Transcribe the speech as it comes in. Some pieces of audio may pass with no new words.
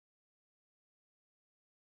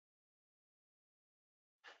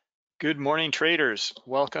Good morning, traders.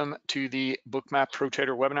 Welcome to the Bookmap Pro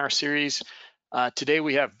Trader webinar series. Today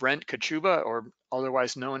we have Brent Kochuba, or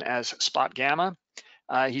otherwise known as Spot Gamma.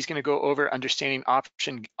 He's going to go over understanding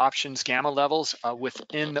options gamma levels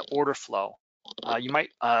within the order flow. You might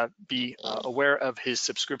be aware of his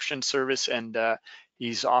subscription service, and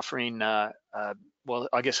he's offering, well,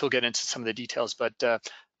 I guess he'll get into some of the details, but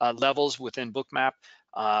levels within Bookmap,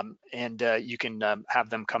 and you can have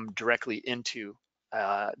them come directly into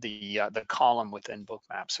the column within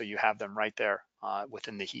Bookmap. So you have them right there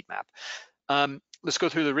within the heat map. Let's go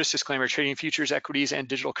through the risk disclaimer. Trading futures, equities, and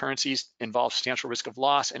digital currencies involves substantial risk of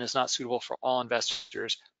loss and is not suitable for all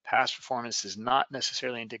investors. Past performance is not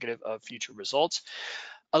necessarily indicative of future results.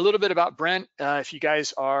 A little bit about Brent. If you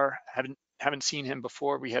guys haven't seen him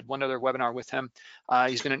before, we had one other webinar with him.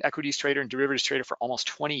 He's been an equities trader and derivatives trader for almost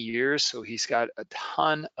 20 years, so he's got a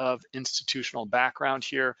ton of institutional background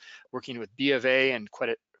here, working with BofA and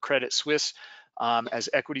Credit Suisse as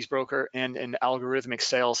equities broker and in algorithmic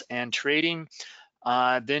sales and trading.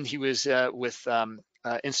 Then he was with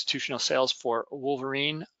institutional sales for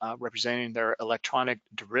Wolverine, representing their electronic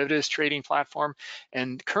derivatives trading platform.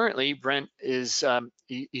 And currently, Brent is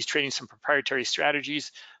he's trading some proprietary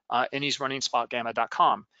strategies, and he's running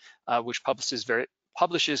spotgamma.com, which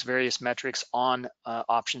publishes various metrics on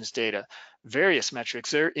options data. Various metrics,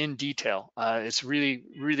 they're in detail. It's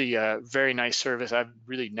really a very nice service. I've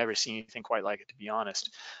really never seen anything quite like it, to be honest.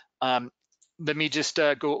 Let me just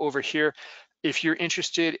go over here. If you're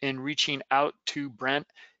interested in reaching out to Brent,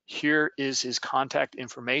 here is his contact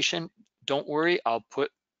information. Don't worry, I'll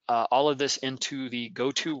put all of this into the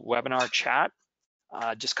GoToWebinar chat.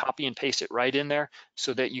 Just copy and paste it right in there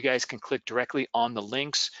so that you guys can click directly on the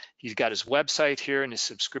links. He's got his website here and his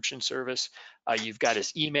subscription service. You've got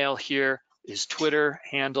his email here, his Twitter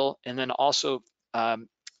handle, and then also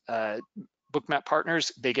Bookmap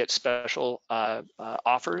partners, they get special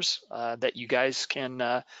offers that you guys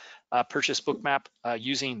can purchase Bookmap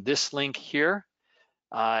using this link here.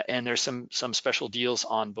 And there's some special deals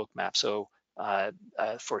on Bookmap. So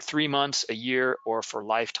for 3 months, a year, or for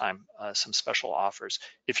lifetime, some special offers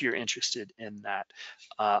if you're interested in that.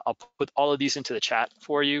 I'll put all of these into the chat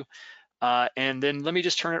for you. And then let me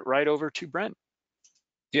just turn it right over to Brent.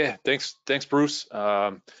 Yeah, thanks, Bruce.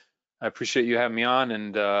 I appreciate you having me on,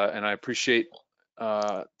 and I appreciate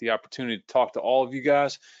the opportunity to talk to all of you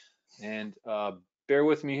guys. And bear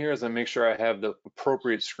with me here as I make sure I have the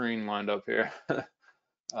appropriate screen lined up here.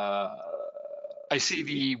 I see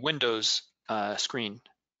the Windows screen.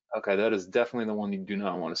 Okay, that is definitely the one you do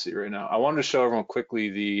not want to see right now. I wanted to show everyone quickly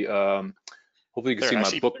the, hopefully you can see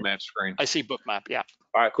my Bookmap screen. I see Bookmap, yeah.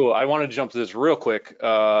 All right, cool. I want to jump to this real quick.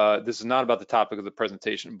 This is not about the topic of the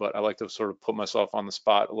presentation, but I like to sort of put myself on the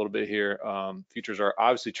spot a little bit here. Futures are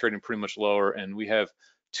obviously trading pretty much lower, and we have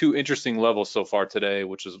two interesting levels so far today,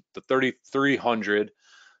 which is the 3,300.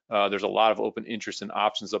 There's a lot of open interest in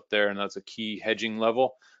options up there, and that's a key hedging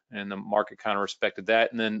level, and the market kind of respected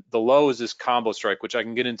that. And then the low is this combo strike, which I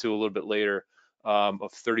can get into a little bit later, of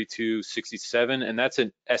 32.67, and that's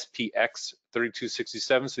an SPX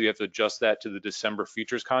 32.67, so you have to adjust that to the December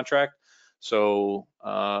futures contract. So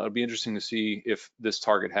it'll be interesting to see if this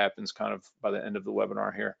target happens kind of by the end of the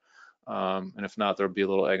webinar here. And if not, there'll be a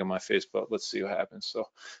little egg on my face, but let's see what happens. So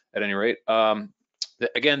at any rate,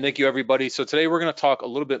 again, thank you everybody. So today we're going to talk a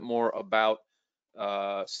little bit more about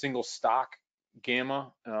single stock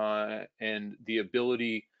gamma and the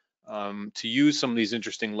ability to use some of these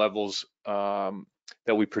interesting levels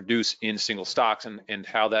that we produce in single stocks, and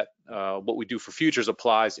how that what we do for futures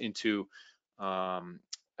applies into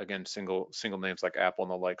again single names like Apple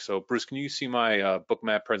and the like. So Bruce, can you see my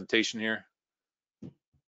Bookmap presentation here?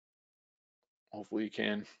 Hopefully you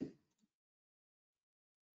can.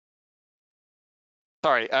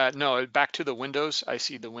 Sorry, no, back to the Windows. I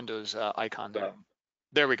see the Windows icon there.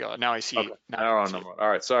 There we go. Now I see. Okay. All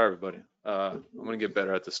right, sorry everybody. I'm gonna get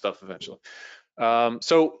better at this stuff eventually.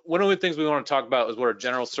 So one of the things we want to talk about is what our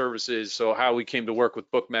general service is. So how we came to work with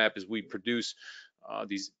Bookmap is we produce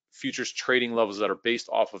these futures trading levels that are based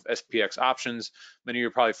off of SPX options. Many of you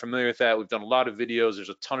are probably familiar with that. We've done a lot of videos. There's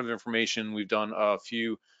a ton of information. We've done a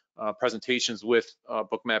few presentations with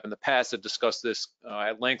Bookmap in the past that discuss this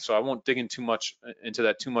at length, so I won't dig in into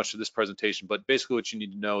that too much of this presentation. But basically what you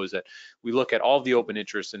need to know is that we look at all of the open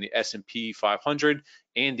interest in the S&P 500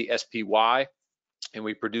 and the SPY, and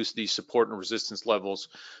we produce these support and resistance levels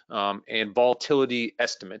and volatility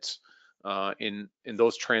estimates and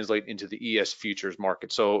those translate into the ES futures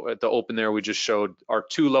market. So at the open there, we just showed our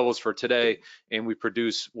 2 levels for today, and we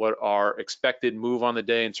produce what our expected move on the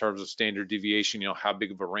day in terms of standard deviation, how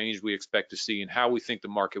big of a range we expect to see and how we think the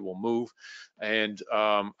market will move. And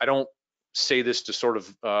I don't say this to sort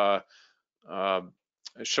of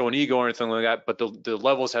show an ego or anything like that, but the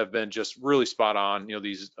levels have been just really spot on.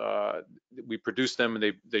 These we produce them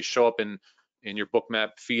and they show up in your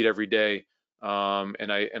Bookmap feed every day.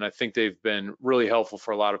 And I think they've been really helpful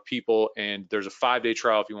for a lot of people. And there's a 5-day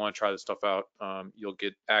trial if you want to try this stuff out. You'll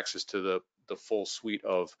get access to the full suite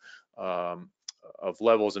of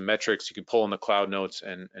levels and metrics. You can pull in the cloud notes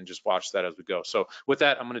and just watch that as we go. So with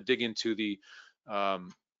that, I'm going to dig into the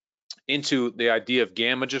idea of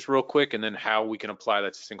gamma just real quick, and then how we can apply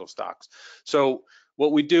that to single stocks. So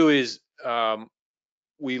what we do is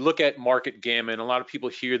we look at market gamma, and a lot of people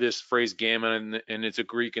hear this phrase gamma and it's a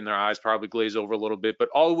Greek and their eyes probably glaze over a little bit, but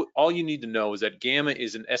all you need to know is that gamma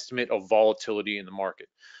is an estimate of volatility in the market.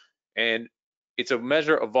 And it's a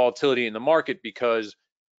measure of volatility in the market because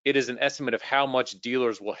it is an estimate of how much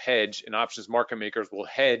dealers will hedge and options market makers will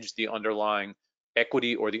hedge the underlying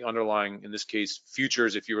equity or the underlying, in this case,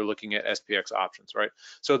 futures if you were looking at SPX options, right?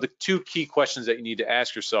 So the 2 key questions that you need to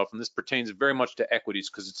ask yourself, and this pertains very much to equities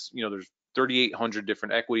because it's, there's 3,800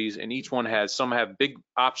 different equities, and each one some have big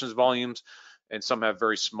options volumes and some have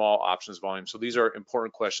very small options volumes. So these are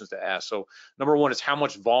important questions to ask. So number 1 is how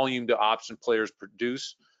much volume do option players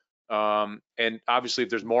produce? And obviously, if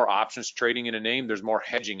there's more options trading in a name, there's more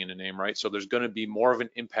hedging in a name, right? So there's going to be more of an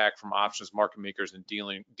impact from options market makers and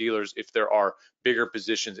dealers if there are bigger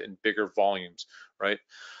positions and bigger volumes, right?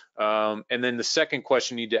 And then the second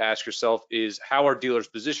question you need to ask yourself is how are dealers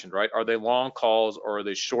positioned, right? Are they long calls or are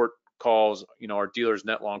they short calls? Are dealers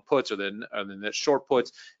net long puts or are they net short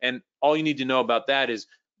puts? And all you need to know about that is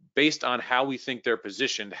based on how we think they're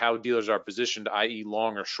positioned, how dealers are positioned, i.e.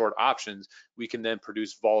 long or short options, we can then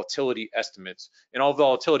produce volatility estimates. And all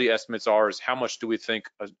volatility estimates are is how much do we think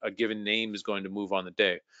a given name is going to move on the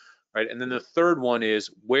day, right? And then the third one is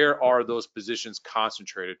where are those positions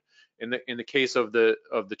concentrated? In the case of the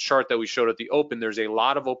chart that we showed at the open, there's a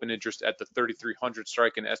lot of open interest at the 3,300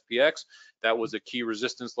 strike in SPX. That was a key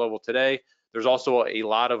resistance level today. There's also a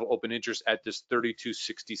lot of open interest at this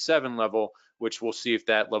 3267 level, which we'll see if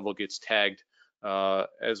that level gets tagged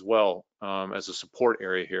as well as a support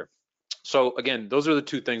area here. So again, those are the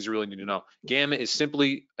 2 things you really need to know. Gamma is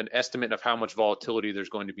simply an estimate of how much volatility there's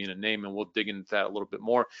going to be in a name, and we'll dig into that a little bit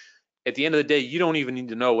more. At the end of the day, you don't even need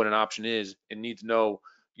to know what an option is and need to know,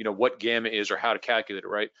 what gamma is or how to calculate it,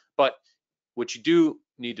 right? But what you do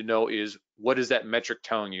need to know is what is that metric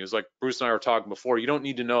telling you? It's like Bruce and I were talking before, you don't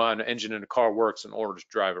need to know how an engine in a car works in order to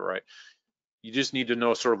drive it, right? You just need to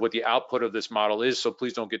know sort of what the output of this model is. So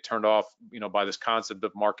please don't get turned off, by this concept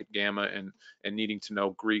of market gamma and needing to know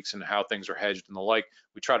Greeks and how things are hedged and the like.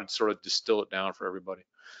 We try to sort of distill it down for everybody.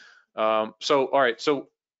 All right, so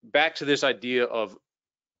back to this idea of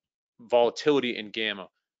volatility in gamma.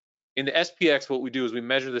 In the SPX, what we do is we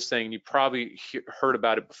measure this thing, and you probably heard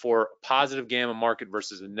about it before, a positive gamma market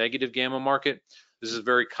versus a negative gamma market. This is a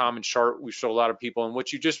very common chart we show a lot of people, and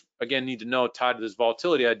what you just, again, need to know tied to this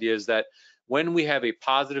volatility idea is that when we have a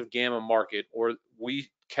positive gamma market, or we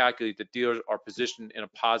calculate that dealers are positioned in a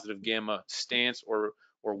positive gamma stance or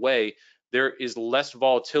way, there is less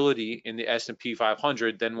volatility in the S&P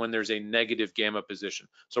 500 than when there's a negative gamma position.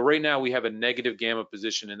 So right now we have a negative gamma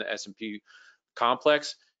position in the S&P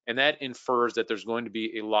complex, and that infers that there's going to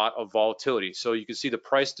be a lot of volatility. So you can see the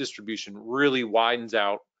price distribution really widens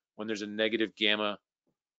out when there's a negative gamma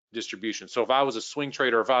distribution. So if I was a swing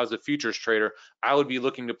trader, if I was a futures trader, I would be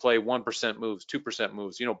looking to play 1% moves, 2%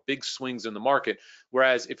 moves, big swings in the market.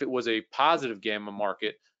 Whereas if it was a positive gamma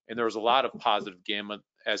market and there was a lot of positive gamma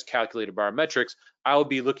as calculated by our metrics, I would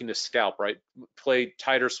be looking to scalp, right? Play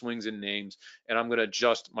tighter swings in names, and I'm going to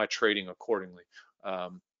adjust my trading accordingly.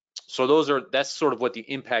 So that's sort of what the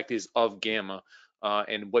impact is of gamma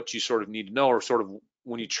and what you sort of need to know, or sort of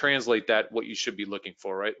when you translate that, what you should be looking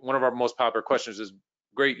for, right? One of our most popular questions is,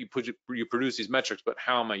 great, you produce these metrics, but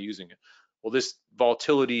how am I using it? Well, this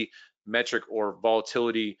volatility metric or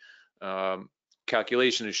volatility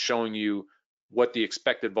calculation is showing you what the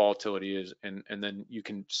expected volatility is, and then you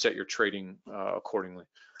can set your trading accordingly.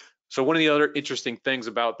 So one of the other interesting things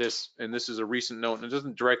about this, and this is a recent note, and it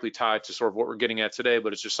doesn't directly tie to sort of what we're getting at today,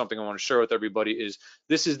 but it's just something I want to share with everybody, is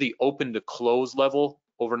this is the open to close level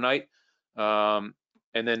overnight. And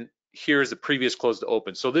then here's the previous close to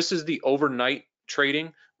open. So this is the overnight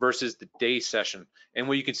trading versus the day session. And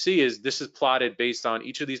what you can see is this is plotted based on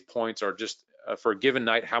each of these points are just for a given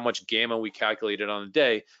night, how much gamma we calculated on the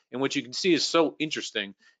day. And what you can see is so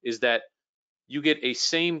interesting is that you get a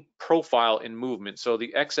same profile in movement. So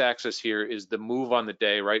the x-axis here is the move on the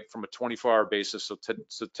day, right, from a 24-hour basis. So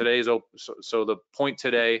today's open. So the point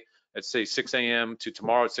today at say 6 a.m. to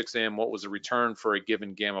tomorrow at 6 a.m. what was the return for a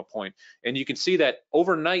given gamma point? And you can see that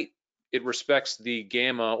overnight it respects the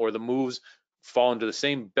gamma, or the moves fall into the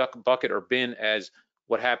same bucket or bin as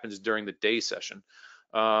what happens during the day session.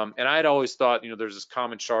 And I had always thought, there's this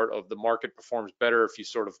common chart of the market performs better if you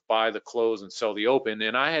sort of buy the close and sell the open.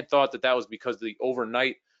 And I had thought that that was because the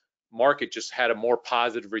overnight market just had a more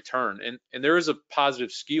positive return. And there is a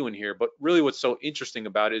positive skew in here, but really what's so interesting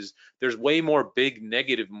about it is there's way more big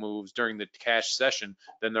negative moves during the cash session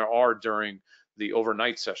than there are during the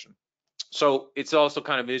overnight session. So it's also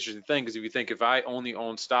kind of an interesting thing, because if you think, if I only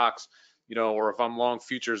own stocks, or if I'm long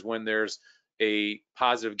futures when there's a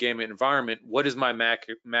positive gamma environment, what is my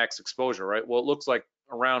max exposure, right? Well, it looks like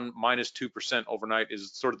around -2% overnight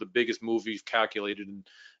is sort of the biggest move we've calculated,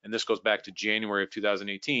 and this goes back to January of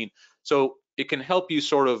 2018. So it can help you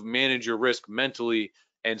sort of manage your risk mentally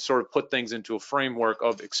and sort of put things into a framework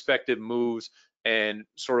of expected moves, and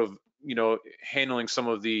sort of handling some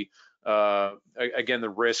of the again, the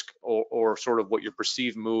risk or sort of what your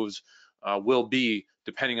perceived moves will be,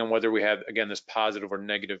 depending on whether we have, again, this positive or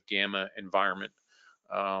negative gamma environment.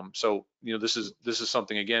 So this is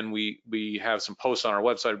something, again, we have some posts on our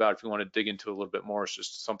website about if you want to dig into a little bit more. It's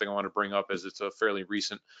just something I want to bring up, as it's a fairly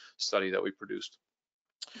recent study that we produced.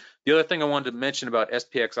 The other thing I wanted to mention about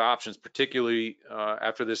SPX options, particularly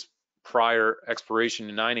after this prior expiration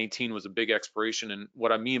in 9/18 was a big expiration, and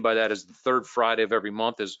what I mean by that is the third Friday of every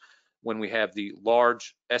month is when we have the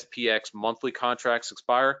large SPX monthly contracts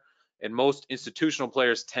expire, and most institutional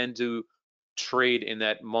players tend to trade in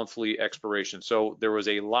that monthly expiration. So there was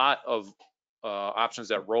a lot of options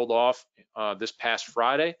that rolled off this past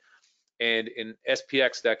Friday, and in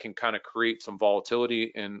SPX that can kind of create some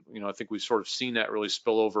volatility, and I think we've sort of seen that really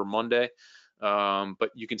spill over Monday. But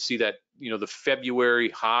you can see that the February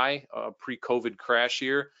high pre-COVID crash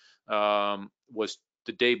here was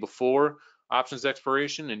the day before options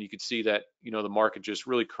expiration, and you could see that the market just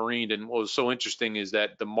really careened. And what was so interesting is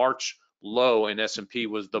that the March low in S&P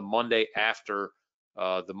was the Monday after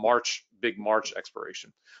the big March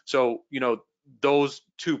expiration. So those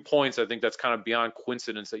 2 points, I think that's kind of beyond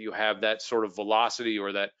coincidence that you have that sort of velocity,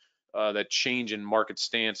 or that that change in market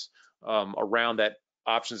stance around that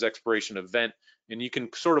options expiration event. And you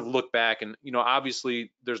can sort of look back, and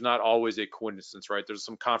obviously there's not always a coincidence, right? There's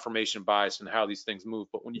some confirmation bias in how these things move,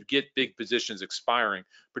 but when you get big positions expiring,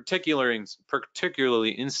 particularly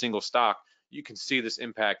in single stock, you can see this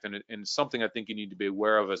impact, and it's something I think you need to be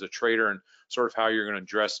aware of as a trader, and sort of how you're going to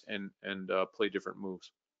address and play different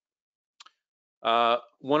moves.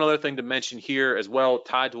 One other thing to mention here as well,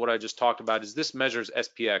 tied to what I just talked about, is this measures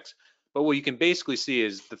SPX. But what you can basically see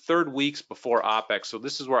is the 3 weeks before OPEX. So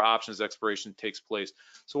this is where options expiration takes place.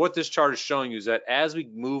 So what this chart is showing you is that as we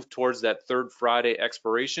move towards that 3rd Friday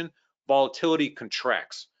expiration, volatility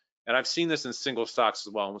contracts. And I've seen this in single stocks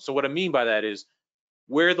as well. So what I mean by that is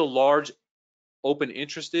where the large open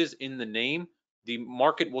interest is in the name, the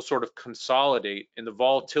market will sort of consolidate and the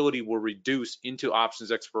volatility will reduce into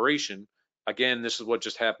options expiration. Again, this is what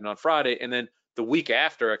just happened on Friday. And then the week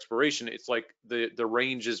after expiration, it's like the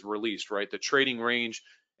range is released, right? The trading range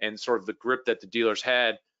and sort of the grip that the dealers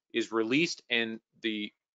had is released, and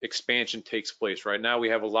the expansion takes place. Right now we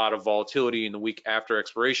have a lot of volatility in the week after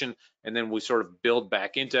expiration, and then we sort of build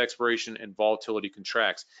back into expiration and volatility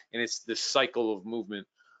contracts. And it's this cycle of movement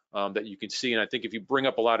that you can see. And I think if you bring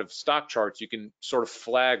up a lot of stock charts, you can sort of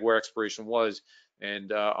flag where expiration was,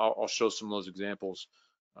 and I'll show some of those examples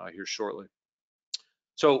here shortly.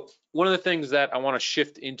 So one of the things that I want to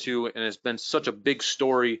shift into, and has been such a big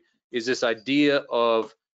story, is this idea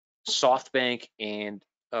of SoftBank and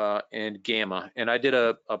Gamma. And I did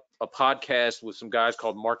a podcast with some guys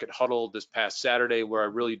called Market Huddle this past Saturday, where I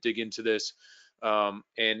really dig into this. And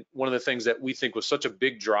one of the things that we think was such a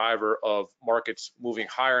big driver of markets moving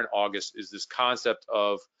higher in August is this concept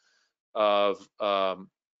of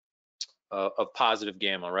positive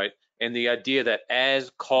gamma, right? And the idea that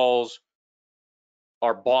as calls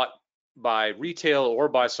are bought by retail or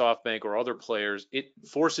by SoftBank or other players, it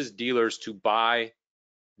forces dealers to buy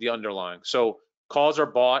the underlying. So calls are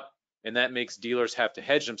bought, and that makes dealers have to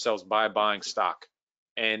hedge themselves by buying stock.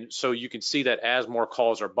 And so you can see that as more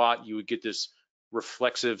calls are bought, you would get this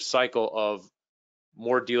reflexive cycle of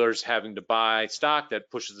more dealers having to buy stock that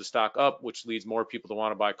pushes the stock up, which leads more people to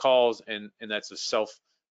want to buy calls, and that's a self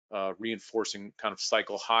reinforcing kind of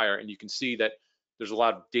cycle higher. And you can see that there's a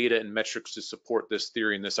lot of data and metrics to support this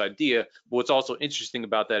theory and this idea. But what's also interesting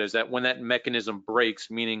about that is that when that mechanism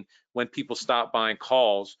breaks, meaning when people stop buying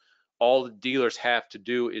calls, all the dealers have to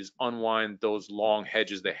do is unwind those long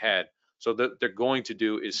hedges they had. So that they're going to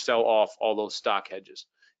do is sell off all those stock hedges.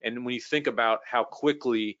 And when you think about how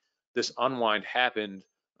quickly this unwind happened,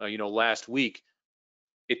 last week,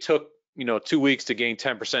 it took 2 weeks to gain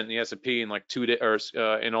 10% in the S&P in like 2 days,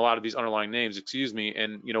 or in a lot of these underlying names, excuse me.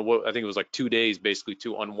 And what I think it was like 2 days basically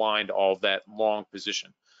to unwind all of that long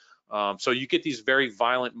position. So you get these very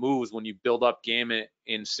violent moves when you build up gamma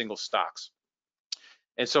in single stocks.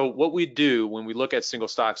 And so what we do when we look at single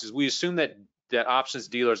stocks is we assume that options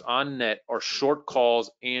dealers on net are short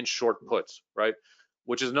calls and short puts, right?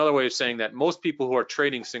 Which is another way of saying that most people who are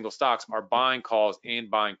trading single stocks are buying calls and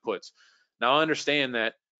buying puts. Now I understand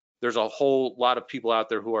that there's a whole lot of people out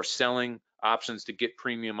there who are selling options to get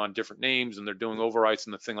premium on different names, and they're doing overwrites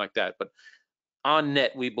and the thing like that. But on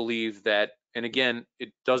net, we believe that, and again,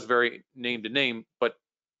 it does vary name to name, but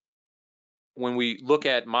when we look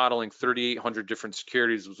at modeling 3,800 different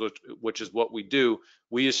securities, which is what we do,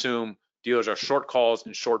 we assume dealers are short calls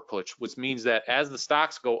and short puts, which means that as the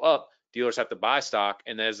stocks go up, dealers have to buy stock,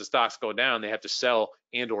 and as the stocks go down, they have to sell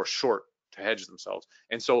and or short to hedge themselves.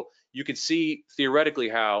 And so you can see theoretically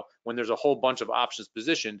how when there's a whole bunch of options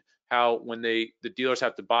positioned, how when the dealers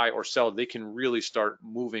have to buy or sell, they can really start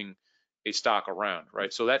moving a stock around,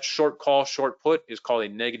 right? So that short call, short put is called a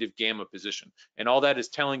negative gamma position. And all that is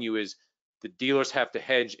telling you is the dealers have to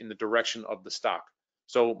hedge in the direction of the stock.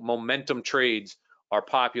 So momentum trades are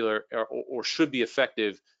popular or should be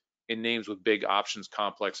effective in names with big options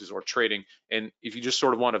complexes or trading. And if you just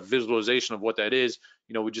sort of want a visualization of what that is,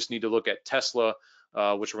 we just need to look at Tesla,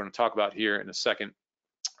 which we're going to talk about here in a second.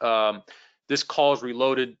 This calls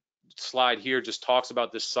reloaded slide here just talks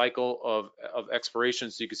about this cycle of expiration.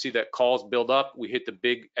 So you can see that calls build up. We hit the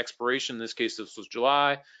big expiration. In this case, this was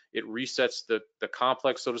July. It resets the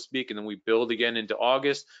complex, so to speak, and then we build again into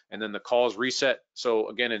August, and then the calls reset. So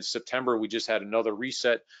again, in September, we just had another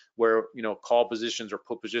reset where call positions or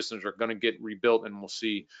put positions are going to get rebuilt, and we'll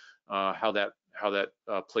see how that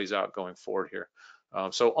plays out going forward here.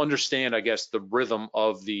 So understand, I guess, the rhythm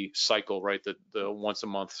of the cycle, right? The once a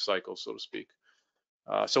month cycle, so to speak.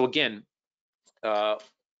 So again, what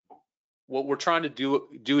we're trying to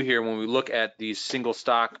do here when we look at these single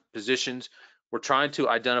stock positions, we're trying to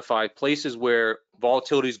identify places where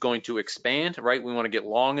volatility is going to expand, right? We want to get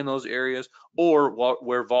long in those areas, or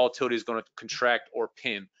where volatility is going to contract or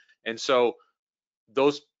pin. And so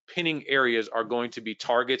those pinning areas are going to be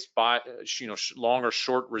targets by long or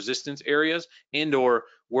short resistance areas, and or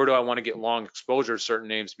where do I want to get long exposure to certain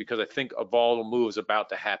names because I think a volatile move is about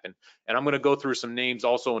to happen. And I'm going to go through some names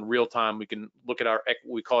also in real time. We can look at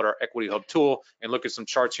we call it our equity hub tool, and look at some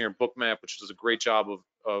charts here in Bookmap, which does a great job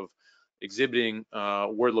of exhibiting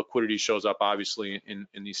where liquidity shows up, obviously,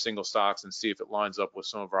 in these single stocks, and see if it lines up with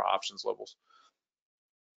some of our options levels.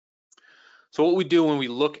 So what we do when we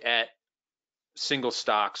look at single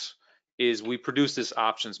stocks is we produce this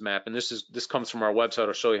options map, and this comes from our website.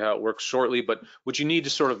 I'll show you how it works shortly, but what you need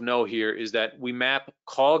to sort of know here is that we map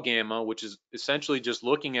call gamma, which is essentially just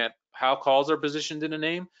looking at how calls are positioned in a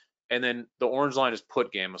name, and then the orange line is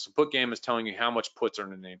put gamma. So put gamma is telling you how much puts are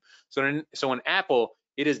in a name. So in Apple,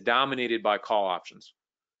 it is dominated by call options.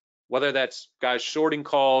 Whether that's guys shorting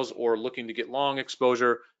calls or looking to get long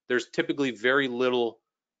exposure, there's typically very little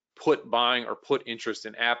put buying or put interest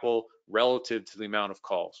in Apple relative to the amount of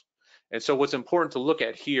calls. And so what's important to look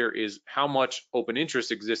at here is how much open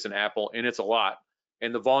interest exists in Apple, and it's a lot,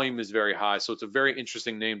 and the volume is very high. So it's a very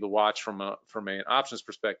interesting name to watch from an options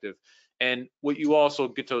perspective. And what you also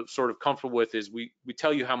get to sort of comfortable with is we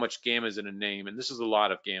tell you how much gamma is in a name, and this is a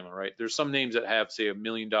lot of gamma, right? There's some names that have, say, $1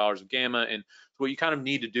 million of gamma, and what you kind of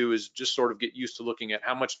need to do is just sort of get used to looking at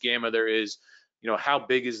how much gamma there is. How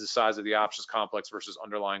big is the size of the options complex versus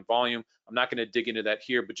underlying volume? I'm not going to dig into that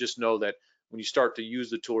here, but just know that when you start to use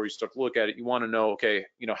the tool or you start to look at it, you want to know, okay,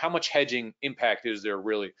 how much hedging impact is there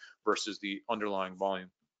really versus the underlying volume?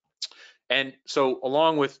 And so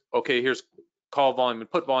along with, okay, here's call volume and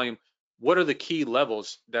put volume, what are the key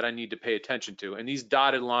levels that I need to pay attention to? And these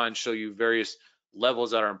dotted lines show you various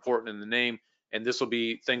levels that are important in the name. And this will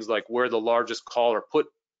be things like where the largest call or put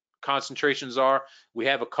concentrations are. We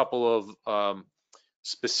have a couple of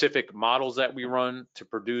specific models that we run to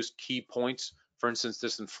produce key points. For instance,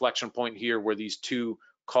 this inflection point here where these two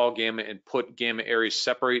call gamma and put gamma areas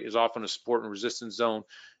separate is often a support and resistance zone.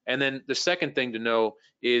 And then the second thing to know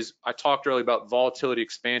is I talked earlier about volatility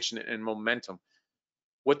expansion and momentum.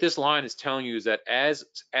 What this line is telling you is that as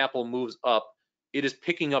Apple moves up, it is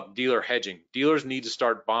picking up dealer hedging. Dealers need to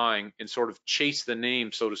start buying and sort of chase the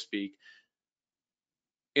name, so to speak,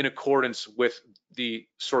 in accordance with the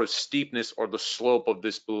sort of steepness or the slope of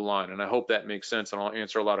this blue line. And I hope that makes sense, and I'll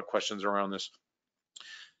answer a lot of questions around this.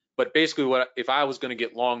 But basically, if I was going to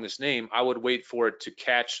get long this name, I would wait for it to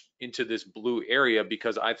catch into this blue area,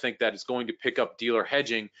 because I think that it's going to pick up dealer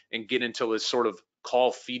hedging and get into this sort of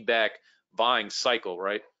call feedback buying cycle,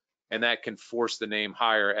 right? And that can force the name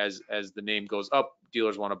higher as the name goes up.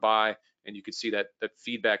 Dealers want to buy, and you can see that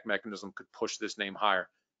feedback mechanism could push this name higher.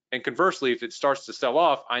 And conversely, if it starts to sell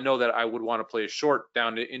off, I know that I would want to play a short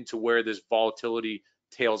down into where this volatility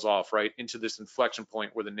tails off, right? Into this inflection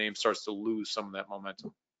point where the name starts to lose some of that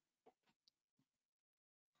momentum.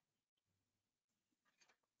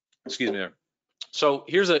 Excuse me there. So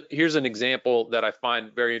here's an example that I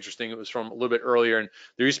find very interesting. It was from a little bit earlier, and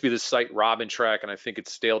there used to be this site Robintrack, and I think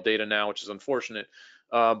it's stale data now, which is unfortunate.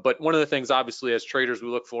 But one of the things, obviously, as traders we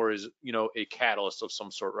look for is, a catalyst of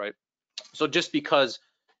some sort, right? So just because,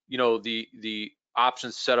 the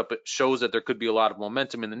options setup, it shows that there could be a lot of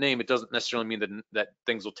momentum in the name, it doesn't necessarily mean that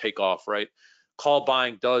things will take off, right? Call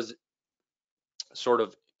buying does sort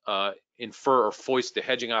of infer or foist the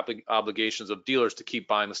hedging obligations of dealers to keep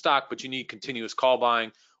buying the stock, but you need continuous call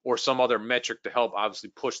buying or some other metric to help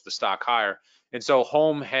obviously push the stock higher. And so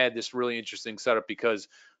Home had this really interesting setup because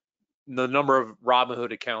the number of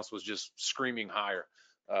Robinhood accounts was just screaming higher.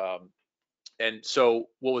 And so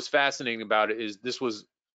what was fascinating about it is this was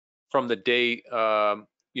from the day,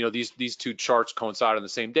 these two charts coincide on the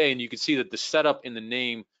same day, and you can see that the setup in the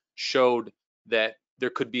name showed that there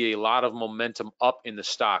could be a lot of momentum up in the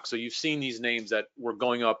stock. So you've seen these names that were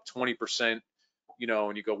going up 20%, and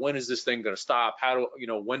you go, when is this thing going to stop?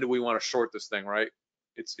 When do we want to short this thing, right?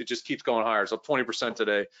 It just keeps going higher. So 20%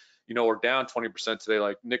 today, or down 20% today,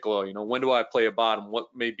 like Nicola, when do I play a bottom? What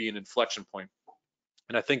may be an inflection point?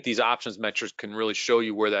 And I think these options metrics can really show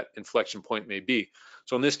you where that inflection point may be.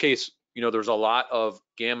 So in this case, there's a lot of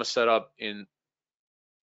gamma set up in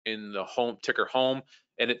the Home ticker Home,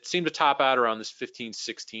 and it seemed to top out around this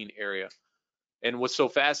 15-16 area. And what's so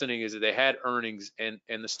fascinating is that they had earnings, and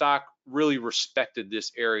the stock really respected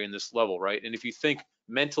this area and this level, right? And if you think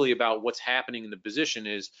mentally about what's happening in the position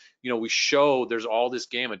is, we show there's all this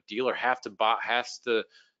gamma. Dealers have to buy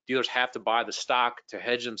the stock to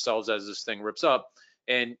hedge themselves as this thing rips up.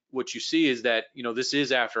 And what you see is that, this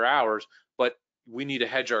is after hours, but we need to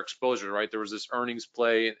hedge our exposure, right? There was this earnings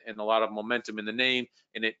play and a lot of momentum in the name,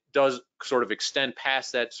 and it does sort of extend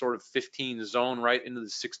past that sort of 15 zone, right into the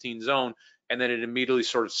 16 zone, and then it immediately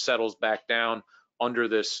sort of settles back down under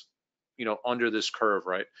this, under this curve,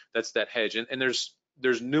 right? That's that hedge. And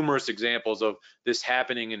there's numerous examples of this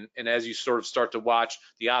happening, and as you sort of start to watch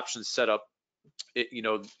the options setup,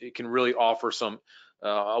 it can really offer some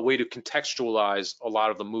a way to contextualize a lot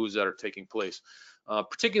of the moves that are taking place,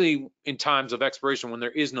 particularly in times of expiration when there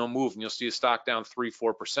is no move, and you'll see a stock down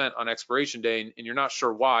 3-4% on expiration day, and you're not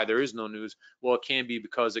sure why there is no news. Well, it can be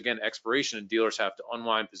because, again, expiration and dealers have to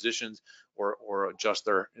unwind positions or adjust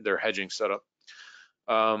their hedging setup.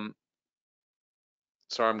 Sorry,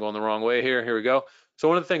 I'm going the wrong way here. Here we go. So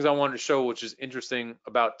one of the things I wanted to show, which is interesting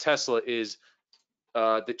about Tesla, is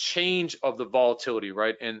the change of the volatility,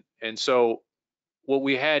 right? And so what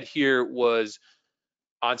we had here was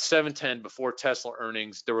on 7/10 before Tesla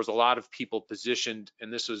earnings, there was a lot of people positioned,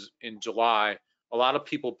 and this was in July, a lot of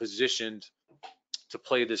people positioned to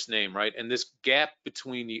play this name, right? And this gap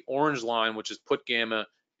between the orange line, which is put gamma,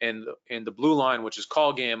 and the blue line, which is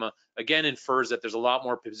call gamma, again infers that there's a lot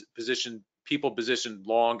more people positioned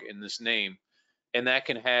long in this name, and that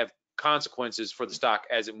can have consequences for the stock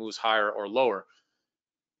as it moves higher or lower.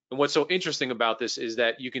 And what's so interesting about this is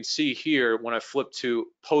that you can see here when I flip to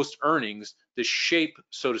post earnings, the shape,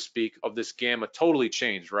 so to speak, of this gamma totally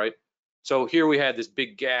changed, right? So here we had this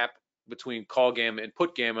big gap between call gamma and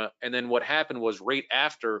put gamma, and then what happened was right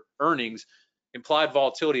after earnings, implied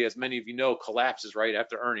volatility, as many of you know, collapses right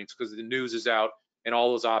after earnings because the news is out and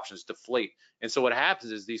all those options deflate. And so what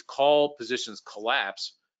happens is these call positions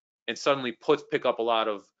collapse, and suddenly puts pick up a lot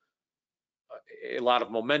of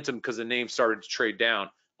momentum because the name started to trade down.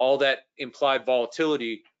 All that implied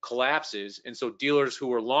volatility collapses, and so dealers who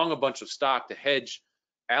were long a bunch of stock to hedge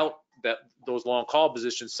out those long call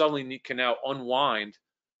positions suddenly can now unwind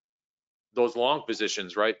those long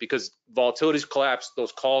positions, right? Because volatility's collapsed,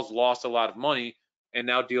 those calls lost a lot of money, and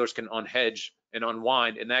now dealers can unhedge and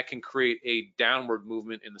unwind, and that can create a downward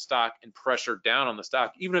movement in the stock and pressure down on the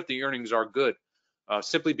stock, even if the earnings are good,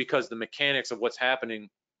 simply because the mechanics of what's happening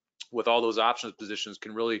with all those options positions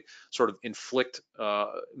can really sort of inflict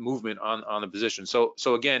movement on the position. So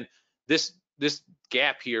again, this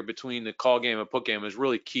gap here between the call game and put game is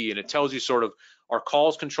really key, and it tells you sort of, are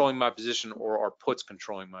calls controlling my position or are puts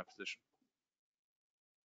controlling my position?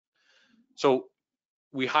 So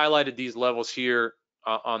we highlighted these levels here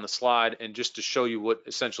on the slide, and just to show you what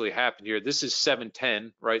essentially happened here, this is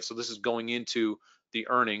 710, right? So this is going into the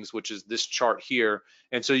earnings, which is this chart here.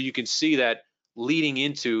 And so you can see that leading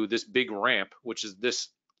into this big ramp, which is this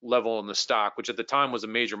level in the stock, which at the time was a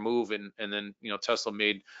major move, and then Tesla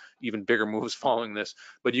made even bigger moves following this.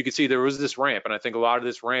 But you can see there was this ramp, and I think a lot of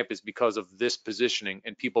this ramp is because of this positioning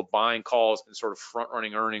and people buying calls and sort of front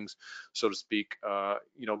running earnings, so to speak,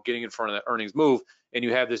 getting in front of that earnings move, and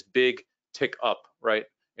you have this big tick up, right,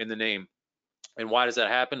 in the name. And why does that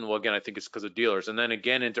happen? Well, again, I think it's because of dealers. And then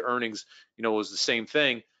again into earnings, it was the same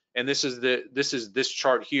thing. And this is this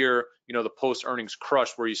chart here, the post earnings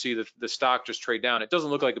crush, where you see the stock just trade down. It doesn't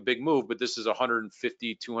look like a big move, but this is a $150,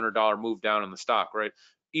 $200 move down in the stock, right?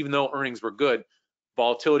 Even though earnings were good,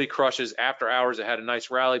 volatility crushes after hours. It had a nice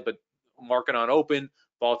rally, but market on open,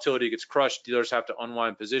 volatility gets crushed. Dealers have to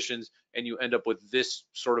unwind positions, and you end up with this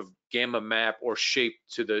sort of gamma map or shape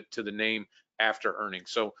to the name after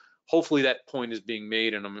earnings. So hopefully that point is being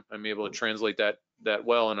made, and I'm able to translate that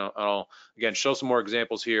well, and I'll again show some more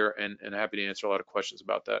examples here, and happy to answer a lot of questions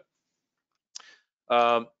about that.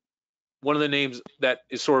 One of the names that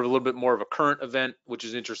is sort of a little bit more of a current event, which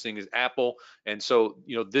is interesting, is Apple. And so,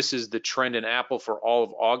 this is the trend in Apple for all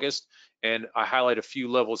of August. And I highlight a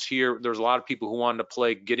few levels here. There's a lot of people who wanted to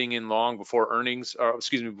play getting in long before earnings, or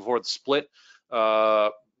before the split,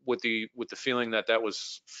 with the feeling that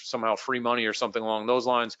was somehow free money or something along those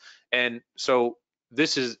lines. And so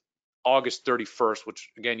this is August 31st,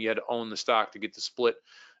 which again, you had to own the stock to get the split.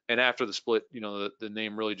 And after the split, the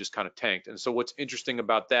name really just kind of tanked. And so what's interesting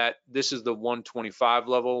about that, this is the 125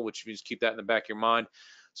 level, which means keep that in the back of your mind.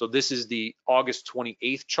 So this is the August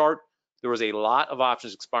 28th chart. There was a lot of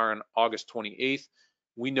options expiring on August 28th.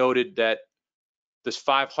 We noted that this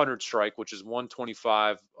 500 strike, which is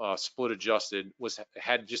 125 split adjusted,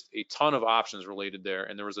 had just a ton of options related there,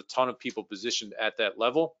 and there was a ton of people positioned at that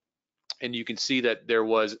level. And you can see that there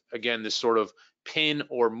was, again, this sort of pin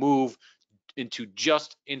or move into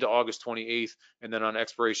August 28th, and then on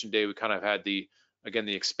expiration day we kind of had the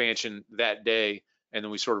expansion that day, and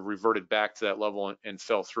then we sort of reverted back to that level and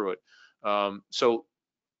fell through it. So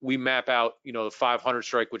we map out the 500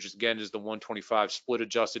 strike, which is again is the 125 split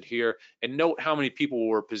adjusted here, and note how many people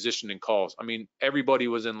were positioned in calls. I mean, everybody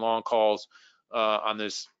was in long calls on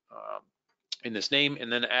this in this name,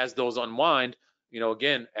 and then as those unwind,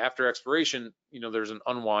 again, after expiration, there's an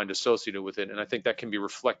unwind associated with it, and I think that can be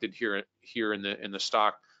reflected here in the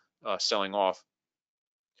stock selling off.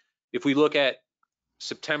 If we look at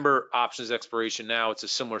September options expiration now, it's a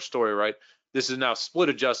similar story, right? This is now split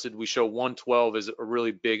adjusted. We show 112 as a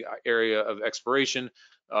really big area of expiration,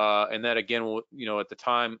 and that again, at the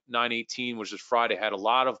time 9/18, which is Friday, had a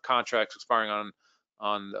lot of contracts expiring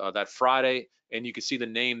on that Friday, and you can see the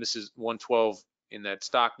name. This is 112. In that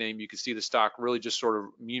stock name, you can see the stock really just sort of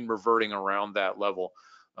mean reverting around that level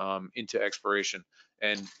into expiration.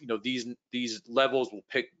 And these levels will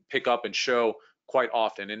pick up and show quite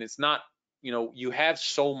often. And it's not, you have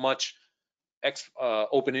so much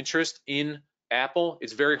open interest in Apple,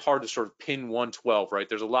 it's very hard to sort of pin 112, right?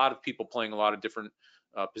 There's a lot of people playing a lot of different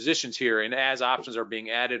positions here, and as options are being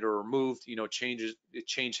added or removed, it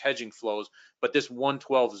changes hedging flows. But this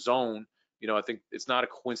 112 zone, I think it's not a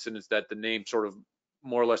coincidence that the name sort of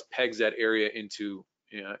more or less pegs that area into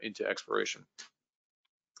expiration.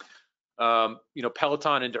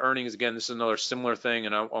 Peloton into earnings, again, this is another similar thing,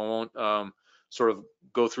 and I won't sort of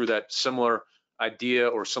go through that similar idea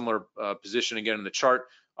or similar position again in the chart.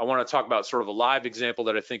 I want to talk about sort of a live example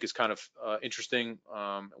that I think is kind of interesting,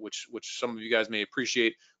 which some of you guys may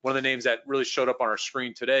appreciate. One of the names that really showed up on our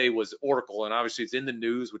screen today was Oracle, and obviously it's in the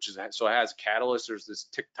news, so it has catalyst. There's this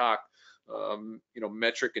TikTok,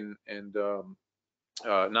 metric and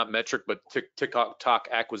not metric, but TikTok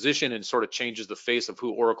acquisition, and sort of changes the face of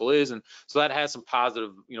who Oracle is, and so that has some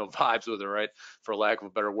positive, vibes with it, right, for lack of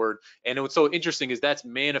a better word. And what's so interesting is that's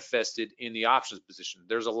manifested in the options position.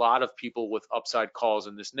 There's a lot of people with upside calls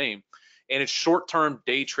in this name, and it's short-term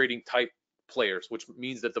day trading type players, which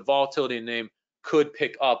means that the volatility in the name could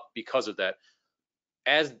pick up because of that.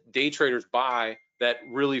 As day traders buy, that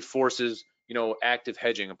really forces, active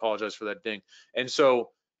hedging. Apologize for that ding. And so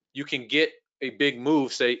you can get a big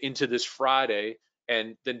move, say, into this Friday,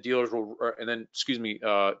 and then traders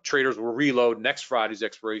will reload next Friday's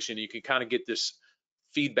expiration. You can kind of get this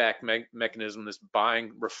feedback mechanism, this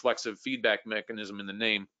buying reflexive feedback mechanism in the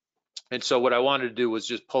name. And so what I wanted to do was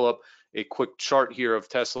just pull up a quick chart here of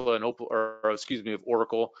Tesla and of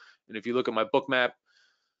Oracle. And if you look at my Bookmap,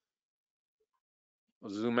 I'll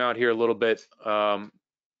zoom out here a little bit.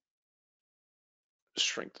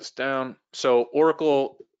 Shrink this down. So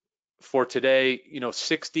Oracle for today,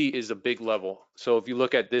 60 is a big level. So if you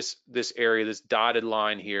look at this area, this dotted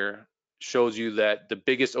line here shows you that the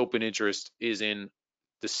biggest open interest is in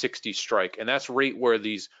the 60 strike, and that's right where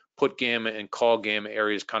these put gamma and call gamma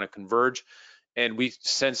areas kind of converge. And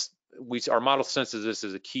our model senses this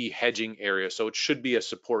as a key hedging area, so it should be a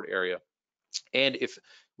support area. And if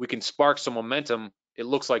we can spark some momentum, it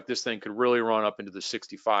looks like this thing could really run up into the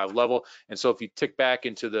 65 level. And so if you tick back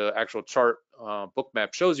into the actual chart,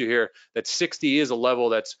 Bookmap shows you here that 60 is a level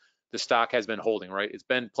that's the stock has been holding, right? It's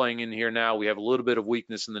been playing in here now. We have a little bit of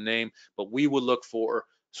weakness in the name, but we would look for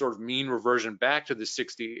sort of mean reversion back to the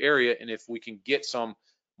 60 area. And if we can get some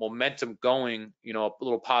momentum going, a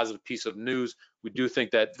little positive piece of news, we do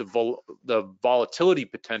think that the volatility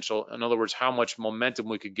potential, in other words, how much momentum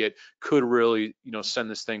we could get, could really, send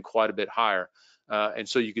this thing quite a bit higher. And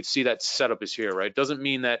so you could see that setup is here, right? Doesn't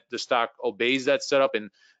mean that the stock obeys that setup, and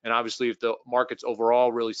obviously if the markets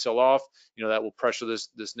overall really sell off, that will pressure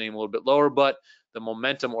this name a little bit lower. But the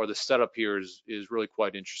momentum or the setup here is really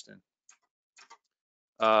quite interesting.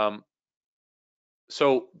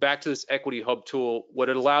 So back to this equity hub tool, what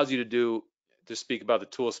it allows you to do, to speak about the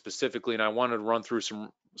tool specifically, and I wanted to run through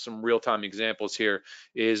some real-time examples here,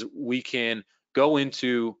 is we can go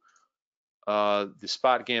into the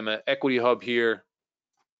spot gamma equity hub here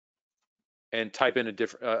and type in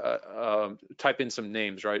type in some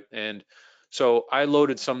names, right? And so I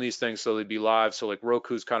loaded some of these things so they'd be live. So like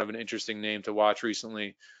Roku's kind of an interesting name to watch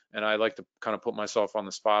recently, and I like to kind of put myself on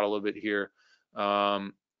the spot a little bit here.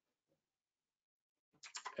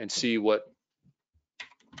 And see what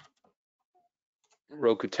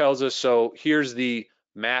Roku tells us. So here's the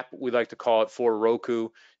map, we like to call it, for Roku.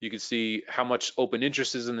 You can see how much open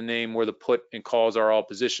interest is in the name, where the put and calls are all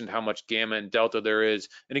positioned, how much gamma and delta there is.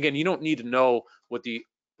 And again, you don't need to know what the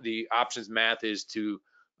options math is to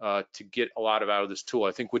get a lot out of this tool.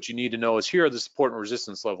 I think what you need to know is here are the support and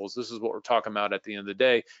resistance levels. This is what we're talking about at the end of the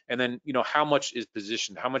day. And then, how much is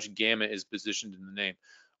positioned, how much gamma is positioned in the name.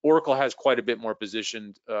 Oracle has quite a bit more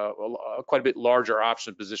positioned, quite a bit larger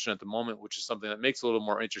option position at the moment, which is something that makes it a little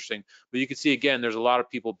more interesting. But you can see, again, there's a lot of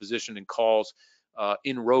people positioned in calls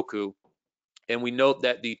in Roku. And we note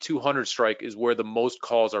that the 200 strike is where the most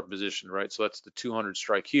calls are positioned, right? So that's the 200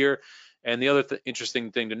 strike here. And the other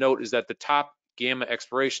interesting thing to note is that the top gamma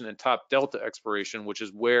expiration and top delta expiration, which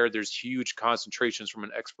is where there's huge concentrations from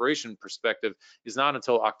an expiration perspective, is not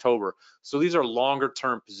until October. So these are longer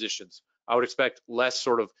term positions. I would expect less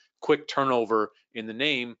sort of quick turnover in the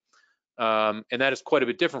name. And that is quite a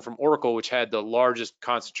bit different from Oracle, which had the largest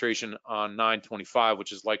concentration on 925,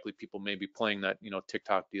 which is likely people may be playing that,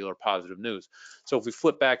 TikTok deal or positive news. So if we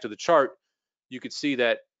flip back to the chart, you could see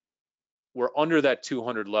that we're under that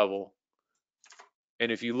 200 level.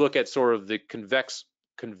 And if you look at sort of the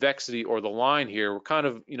convexity or the line here, we're kind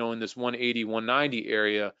of, in this 180, 190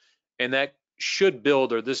 area, and that should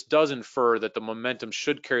build, or this does infer that the momentum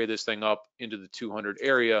should carry this thing up into the 200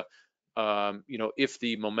 area, if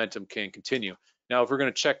the momentum can continue. Now, if we're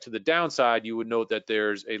going to check to the downside, you would note that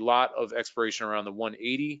there's a lot of expiration around the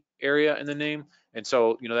 180 area in the name. And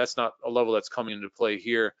so, that's not a level that's coming into play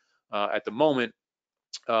here at the moment.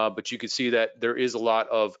 But you can see that there is a lot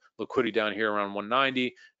of liquidity down here around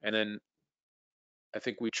 190. And then I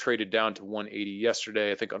think we traded down to 180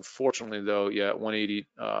 yesterday. I think unfortunately though, 180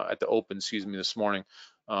 at the open, this morning,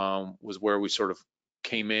 was where we sort of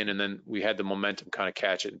came in, and then we had the momentum kind of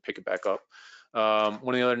catch it and pick it back up.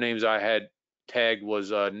 One of the other names I had tagged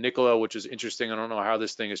was Nikola, which is interesting. I don't know how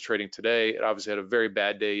this thing is trading today. It obviously had a very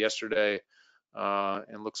bad day yesterday,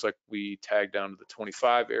 and looks like we tagged down to the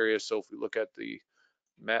 25 area. So if we look at the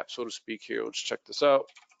map, so to speak, here, let's check this out.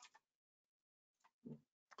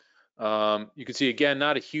 You can see, again,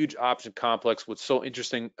 not a huge option complex. What's so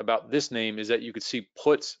interesting about this name is that you could see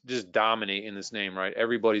puts just dominate in this name, right?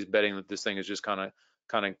 Everybody's betting that this thing is just kind of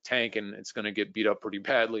tank and it's going to get beat up pretty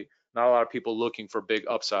badly. Not a lot of people looking for big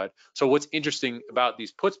upside. So what's interesting about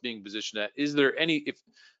these puts being positioned at,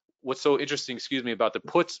 what's so interesting, about the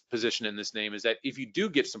puts position in this name is that if you do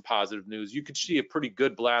get some positive news, you could see a pretty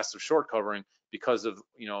good blast of short covering because of,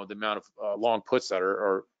 the amount of long puts that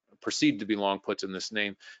are perceived to be long puts in this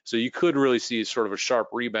name. So you could really see sort of a sharp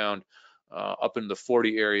rebound up in the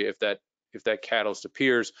 40 area if that catalyst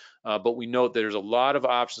appears. But we note there's a lot of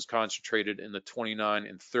options concentrated in the 29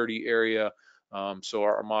 and 30 area. So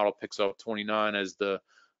our model picks up 29 as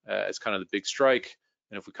kind of the big strike.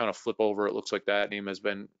 And if we kind of flip over, it looks like that name has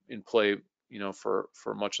been in play, for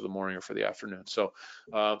much of the morning or for the afternoon. So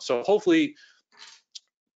hopefully,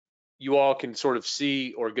 you all can sort of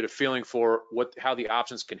see or get a feeling for how the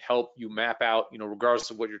options can help you map out, regardless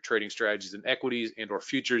of what your trading strategies in equities and or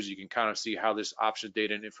futures, you can kind of see how this option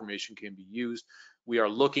data and information can be used. We are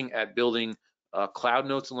looking at building a Cloud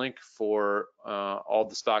Notes link for all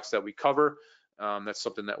the stocks that we cover. That's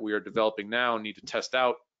something that we are developing now and need to test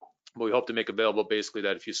out. But we hope to make available basically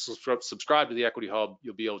that if you subscribe to the Equity Hub,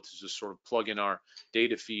 you'll be able to just sort of plug in our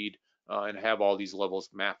data feed and have all these levels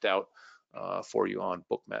mapped out for you on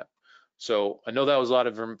Bookmap. So I know that was a lot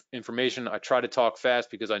of information. I try to talk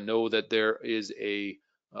fast because I know that there is a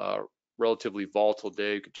relatively volatile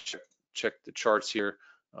day. You could check the charts here.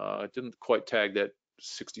 I didn't quite tag that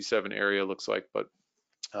 67 area, looks like, but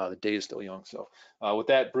the day is still young. So with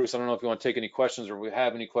that, Bruce, I don't know if you want to take any questions or we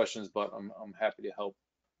have any questions, but I'm happy to help.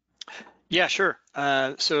 Yeah, sure.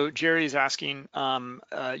 So Jerry is asking,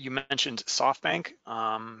 you mentioned SoftBank,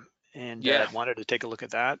 and wanted to take a look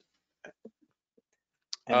at that.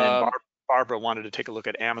 And then Barbara wanted to take a look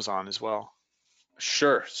at Amazon as well.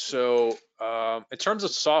 Sure. So in terms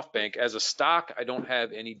of SoftBank as a stock, I don't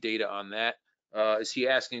have any data on that. Is he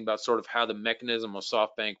asking about sort of how the mechanism of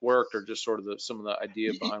SoftBank worked, or just sort of some of the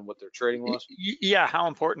idea behind what their trading was? Yeah, how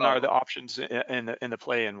important are the options in the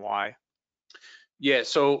play and why? Yeah.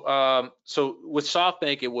 So with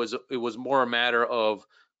SoftBank, it was more a matter of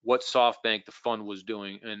what SoftBank the fund was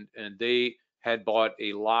doing, and they had bought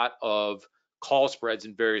a lot of call spreads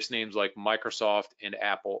in various names like Microsoft and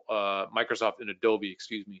Apple, Microsoft and Adobe,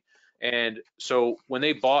 excuse me. And so when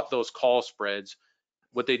they bought those call spreads,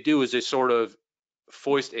 what they do is they sort of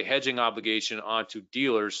foist a hedging obligation onto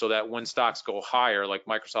dealers so that when stocks go higher, like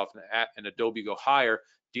Microsoft and Adobe go higher,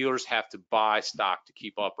 dealers have to buy stock to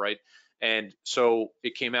keep up, right? And so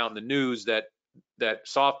it came out in the news that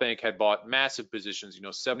SoftBank had bought massive positions,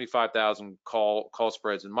 75,000 call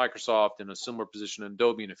spreads in Microsoft and a similar position in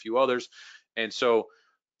Adobe and a few others. And so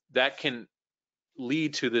that can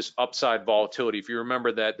lead to this upside volatility. If you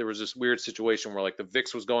remember that there was this weird situation where like the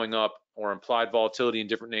VIX was going up, or implied volatility in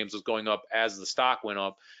different names was going up as the stock went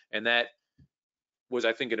up. And that was,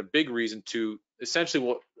 I think, a big reason to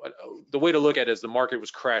essentially the way to look at it is the market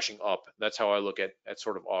was crashing up. That's how I look at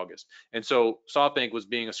sort of August. And so SoftBank was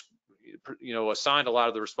being, assigned a lot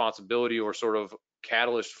of the responsibility or sort of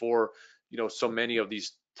catalyst for, so many of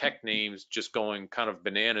these tech names just going kind of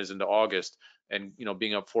bananas into August and,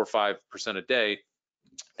 being up 4 or 5% a day.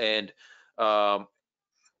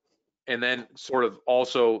 And then sort of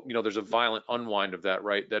also, there's a violent unwind of that,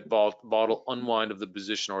 right? That volatile unwind of the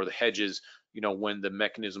position or the hedges, when the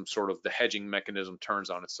mechanism the hedging mechanism turns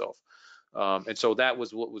on itself. And so that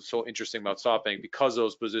was what was so interesting about SoftBank, because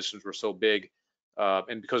those positions were so big,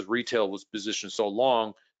 and because retail was positioned so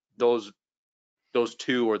long, those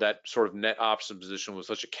two, or that sort of net option position, was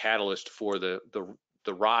such a catalyst for the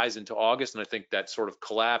rise into August. And I think that sort of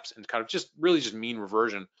collapse and kind of just mean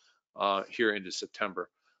reversion here into September.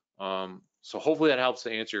 So hopefully that helps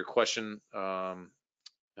to answer your question.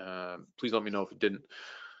 Please let me know if it didn't,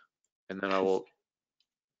 and then I will.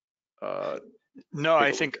 No,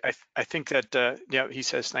 I think that yeah, he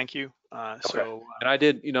says thank you. Okay. So and I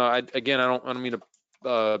did, I don't mean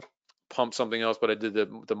to pump something else, but I did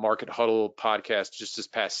the Market Huddle podcast just this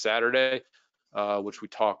past Saturday, which we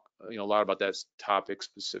talk a lot about that topic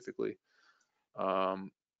specifically.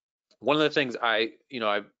 One of the things I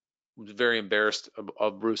was very embarrassed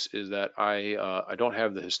of, Bruce, is that I don't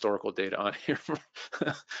have the historical data on here,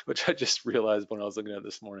 which I just realized when I was looking at it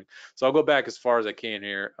this morning. So I'll go back as far as I can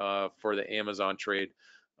here for the Amazon trade.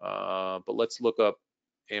 But let's look up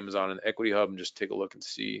Amazon and the Equity Hub and just take a look and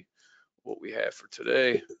see what we have for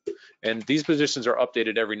today. And these positions are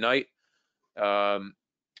updated every night, and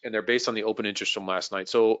they're based on the open interest from last night.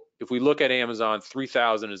 So if we look at Amazon,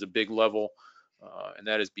 3,000 is a big level. And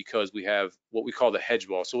that is because we have what we call the hedge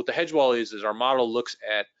wall. So what the hedge wall is our model looks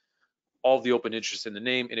at all of the open interest in the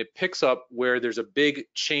name, and it picks up where there's a big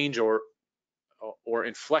change or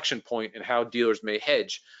inflection point in how dealers may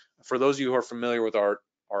hedge. For those of you who are familiar with our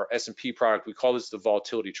S&P product, we call this the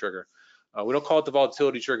volatility trigger. We don't call it the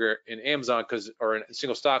volatility trigger in Amazon or in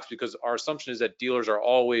single stocks, because our assumption is that dealers are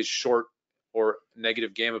always short or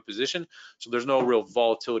negative gamma position. So there's no real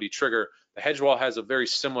volatility trigger. The hedge wall has a very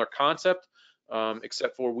similar concept,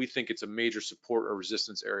 except for we think it's a major support or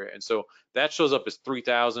resistance area. And so that shows up as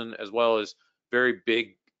 3,000, as well as very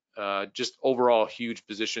big, just overall huge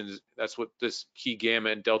positions. That's what this key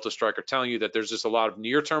gamma and delta strike are telling you, that there's just a lot of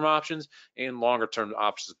near-term options and longer-term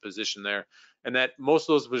options position there, and that most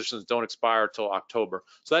of those positions don't expire till October.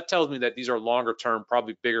 So that tells me that these are longer-term,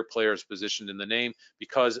 probably bigger players positioned in the name,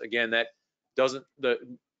 because again, that doesn't,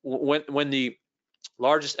 when the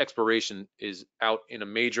largest expiration is out in a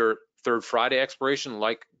major third Friday expiration,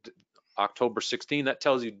 like October 16. That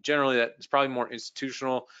tells you generally that it's probably more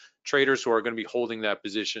institutional traders who are going to be holding that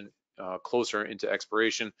position closer into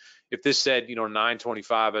expiration. If this said,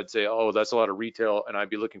 925, I'd say, oh, that's a lot of retail, and I'd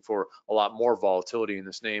be looking for a lot more volatility in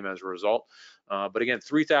this name as a result. But again,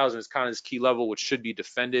 3,000 is kind of this key level, which should be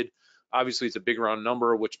defended. Obviously, it's a big round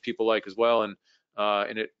number, which people like as well. And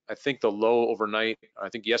I think the low overnight, I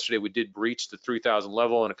think yesterday we did breach the 3,000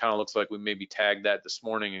 level, and it kind of looks like we maybe tagged that this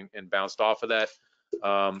morning and bounced off of that.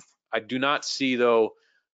 I do not see, though,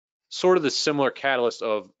 sort of the similar catalyst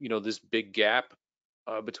of, this big gap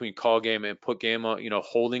between call gamma and put gamma,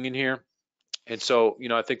 holding in here. And so,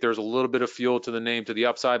 I think there's a little bit of fuel to the name to the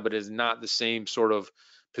upside, but it's not the same sort of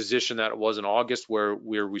position that it was in August where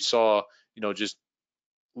we saw, just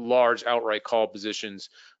large outright call positions.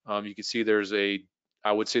 You can see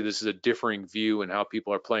I would say this is a differing view in how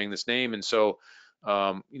people are playing this name. And so,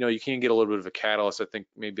 you can get a little bit of a catalyst, I think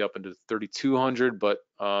maybe up into 3,200, but,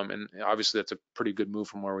 and obviously that's a pretty good move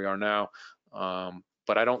from where we are now.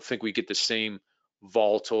 But I don't think we get the same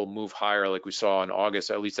volatile move higher like we saw in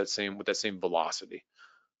August, at least with that same velocity.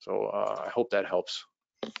 So I hope that helps.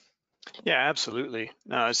 Yeah, absolutely.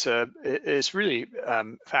 No, it's really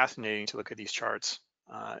fascinating to look at these charts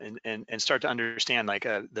and start to understand like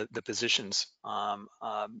the positions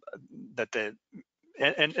that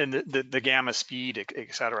the gamma speed,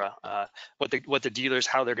 et cetera, what the dealers,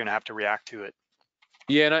 how they're going to have to react to it.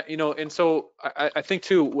 Yeah, and and so I think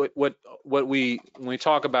too, when we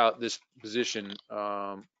talk about this position,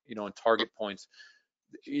 and target points,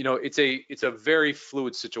 it's a very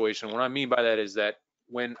fluid situation. What I mean by that is that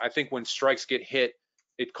when strikes get hit,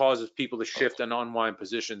 it causes people to shift and unwind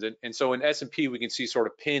positions. And so in S&P, we can see sort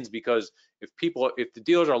of pins, because if the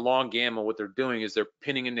dealers are long gamma, what they're doing is they're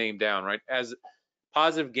pinning a name down, right? As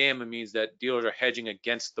positive gamma means that dealers are hedging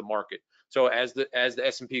against the market. So as the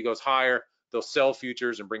S&P goes higher, they'll sell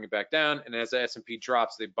futures and bring it back down. And as the S&P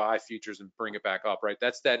drops, they buy futures and bring it back up, right?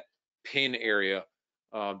 That's that pin area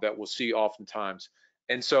that we'll see oftentimes.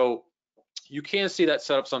 And so you can see that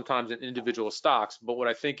set up sometimes in individual stocks, but what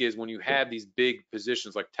I think is when you have these big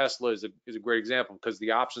positions, like Tesla is a great example, because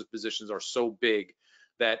the options positions are so big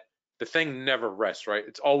that the thing never rests, right?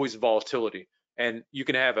 It's always volatility. And you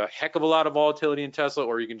can have a heck of a lot of volatility in Tesla,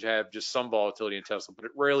 or you can have just some volatility in Tesla, but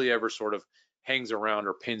it rarely ever sort of hangs around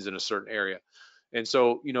or pins in a certain area. And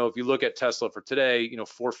so, if you look at Tesla for today,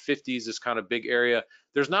 450 is this kind of big area.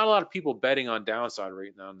 There's not a lot of people betting on downside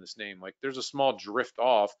right now in this name. Like there's a small drift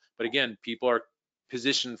off, but again, people are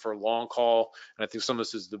positioned for long call. And I think some of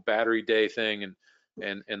this is the battery day thing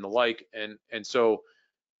and the like. And so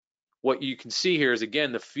what you can see here is,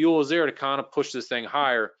 again, the fuel is there to kind of push this thing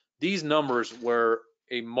higher. These numbers were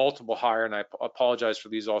a multiple higher, and I apologize for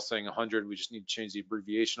these all saying 100. We just need to change the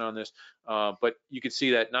abbreviation on this. But you can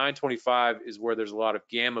see that 925 is where there's a lot of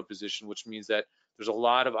gamma position, which means that there's a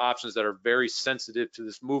lot of options that are very sensitive to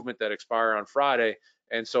this movement that expire on Friday.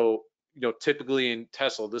 And so, typically in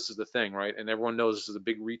Tesla, this is the thing, right? And everyone knows this is a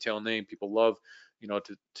big retail name. People love,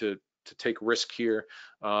 to take risk here.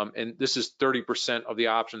 And this is 30% of the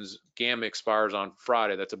options gamma expires on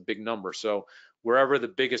Friday. That's a big number. So wherever the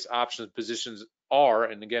biggest options positions are,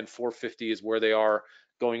 and again, 450 is where they are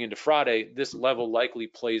going into Friday, this level likely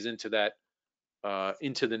plays into that,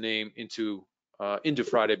 into the name, into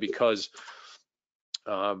Friday, because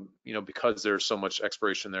because there's so much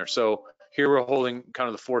expiration there. So here we're holding kind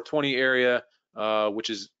of the 420 area, which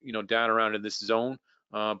is down around in this zone,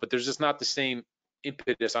 but there's just not the same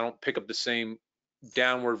impetus. I don't pick up the same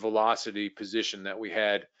downward velocity position that we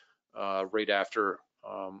had right after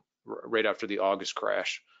the August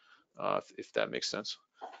crash, if that makes sense.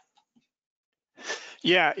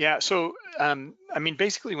 Yeah. So, I mean,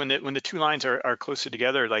 basically, when the two lines are closer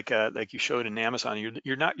together, like you showed in Amazon,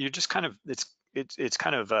 you're just kind of it's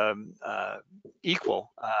kind of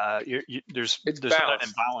equal. There's not an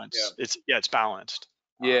imbalance. Yeah. It's balanced.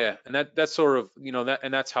 Yeah, and that's sort of,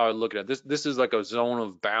 that's how I look at it. This is like a zone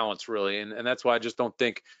of balance, really, and that's why I just don't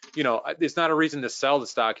think, it's not a reason to sell the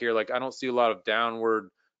stock here. Like I don't see a lot of downward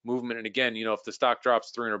movement. And again, if the stock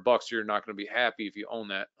drops $300, you're not going to be happy if you own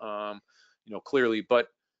that, clearly. But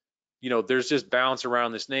there's just balance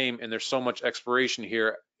around this name, and there's so much expiration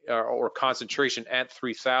here or concentration at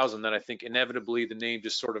 3,000 that I think inevitably the name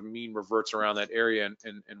just sort of mean reverts around that area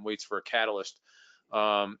and waits for a catalyst.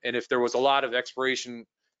 And if there was a lot of expiration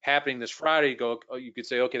happening this Friday, you could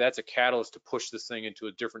say, okay, that's a catalyst to push this thing into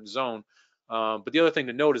a different zone. But the other thing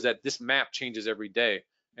to note is that this map changes every day,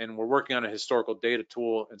 and we're working on a historical data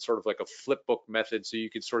tool and sort of like a flip book method, so you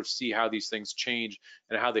can sort of see how these things change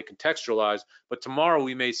and how they contextualize. But tomorrow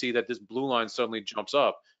we may see that this blue line suddenly jumps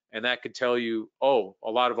up, and that could tell you, oh,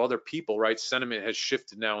 a lot of other people, right? Sentiment has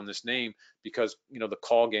shifted now in this name because the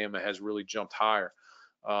call gamma has really jumped higher.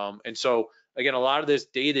 And so again, a lot of this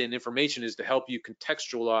data and information is to help you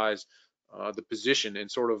contextualize the position and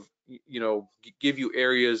sort of give you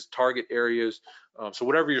areas, target areas. So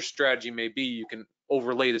whatever your strategy may be, you can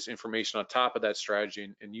overlay this information on top of that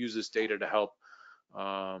strategy and use this data to help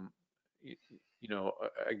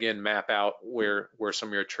again map out where some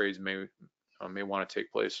of your trades may want to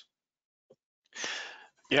take place.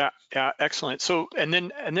 Yeah, excellent. So, and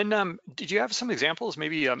then, did you have some examples?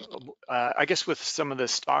 Maybe, I guess with some of the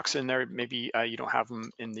stocks in there, maybe you don't have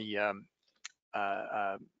them in the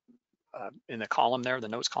column there, the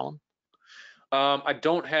notes column. I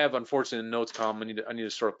don't have, unfortunately, the notes column. I need to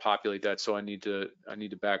sort of populate that. So I need to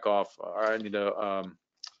back off. Or I need to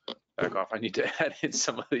back off. I need to add in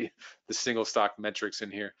some of the single stock metrics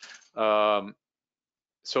in here.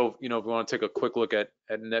 So if we want to take a quick look at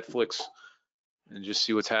Netflix and just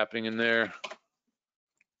see what's happening in there.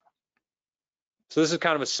 So this is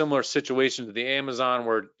kind of a similar situation to the Amazon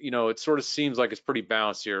where, it sort of seems like it's pretty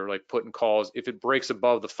balanced here, like putting calls. If it breaks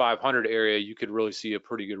above the 500 area, you could really see a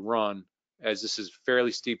pretty good run, as this is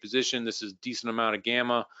fairly steep position. This is a decent amount of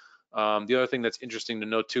gamma. The other thing that's interesting to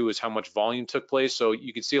note too is how much volume took place. So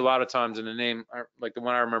you can see a lot of times in the name, like the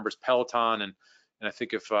one I remember is Peloton, and I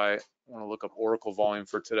think if I want to look up Oracle volume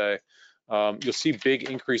for today, you'll see big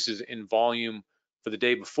increases in volume for the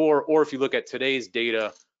day before, or if you look at today's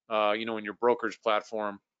data, in your brokerage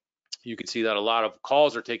platform, you can see that a lot of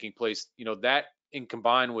calls are taking place. That in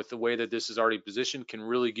combined with the way that this is already positioned can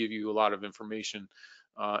really give you a lot of information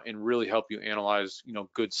and really help you analyze,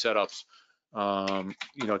 good setups,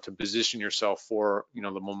 to position yourself for,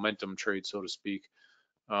 the momentum trade, so to speak.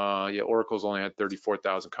 Yeah, Oracle's only had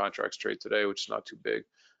 34,000 contracts trade today, which is not too big.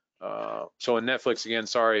 So in Netflix, again,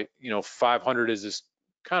 sorry, 500 is this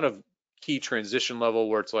kind of key transition level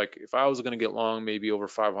where it's like, if I was going to get long, maybe over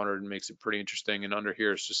 500 makes it pretty interesting. And under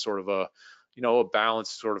here, it's just sort of a, a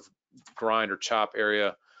balanced sort of grind or chop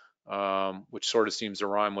area, which sort of seems to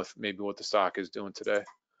rhyme with maybe what the stock is doing today.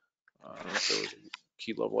 I don't know if there was a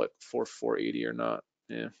key level at 480 or not.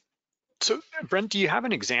 Yeah. So Brent, do you have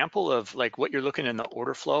an example of like what you're looking in the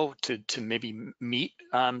order flow to maybe meet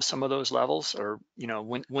some of those levels, or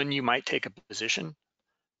when you might take a position?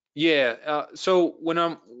 Yeah. So when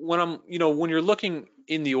you're looking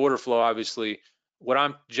in the order flow, obviously, what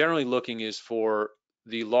I'm generally looking is for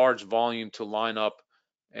the large volume to line up,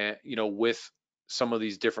 with some of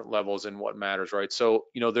these different levels and what matters, right? So,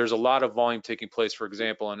 there's a lot of volume taking place, for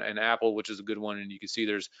example, and Apple, which is a good one, and you can see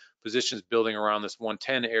there's positions building around this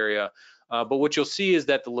 110 area. But what you'll see is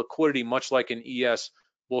that the liquidity, much like in ES,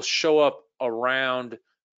 will show up around,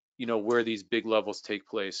 where these big levels take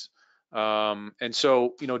place. And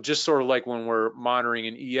so, just sort of like when we're monitoring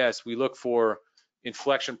in ES, we look for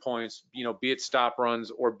inflection points, be it stop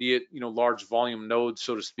runs or be it, large volume nodes,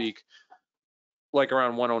 so to speak, like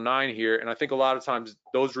around 109 here. And I think a lot of times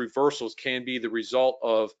those reversals can be the result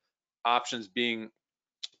of options being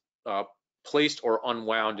placed or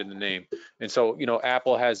unwound in the name. And so,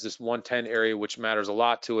 Apple has this 110 area, which matters a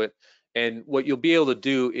lot to it. And what you'll be able to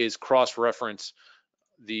do is cross-reference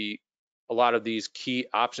a lot of these key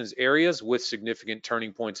options areas with significant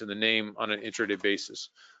turning points in the name on an intraday basis.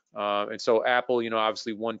 And so Apple,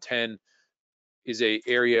 obviously 110 is a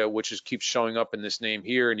area which keeps showing up in this name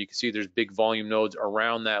here, and you can see there's big volume nodes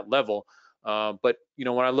around that level. But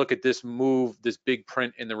when I look at this move, this big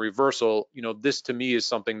print in the reversal, this to me is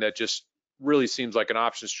something that just really seems like an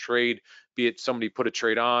options trade, be it somebody put a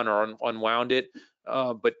trade on or unwound it.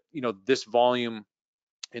 But this volume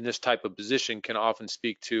in this type of position can often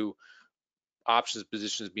speak to options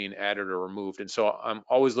positions being added or removed. And so I'm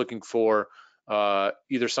always looking for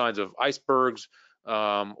either signs of icebergs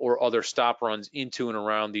or other stop runs into and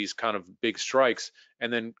around these kind of big strikes.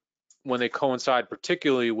 And then when they coincide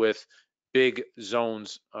particularly with big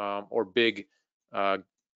zones or big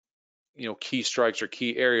key strikes or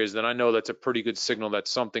key areas, then I know that's a pretty good signal that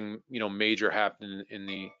something major happened in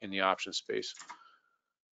the option space.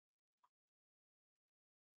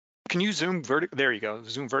 Can you zoom vertically? There you go,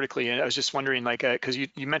 zoom vertically. And I was just wondering, like, because you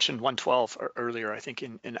mentioned 112 earlier, I think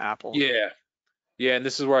in Apple. Yeah, and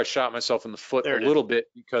this is where I shot myself in the foot There a it is. little bit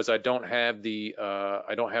because I don't have the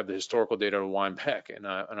historical data to wind back, and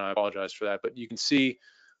I apologize for that. But you can see,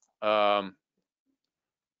 sorry,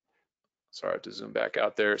 I have to zoom back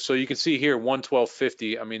out there. So you can see here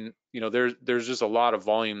 112.50. I mean, there's just a lot of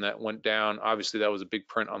volume that went down. Obviously, that was a big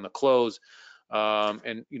print on the close,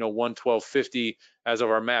 and 112.50 as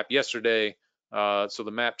of our map yesterday. So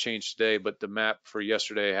the map changed today, but the map for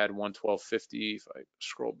yesterday had 112.50. If I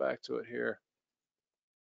scroll back to it here.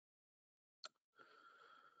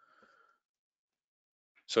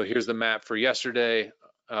 So here's the map for yesterday.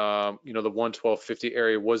 You know, the 112.50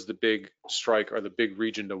 area was the big strike or the big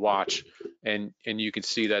region to watch, and you can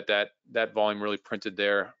see that that volume really printed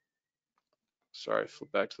there. Sorry,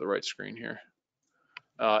 flip back to the right screen here.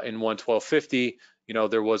 In 112.50, you know,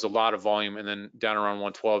 there was a lot of volume, and then down around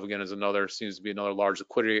 112 again is another, seems to be another large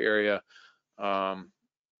liquidity area. And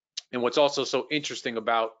what's also so interesting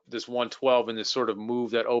about this 112 and this sort of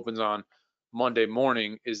move that opens on Monday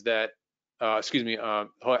morning is that,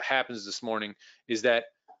 what happens this morning is that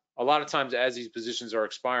a lot of times as these positions are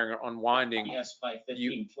expiring or unwinding, yes, by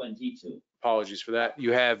 1522. Apologies for that,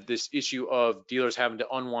 you have this issue of dealers having to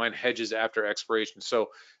unwind hedges after expiration. So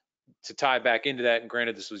to tie back into that, and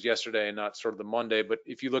granted this was yesterday and not sort of the Monday, but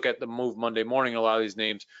if you look at the move Monday morning, a lot of these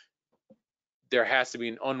names, there has to be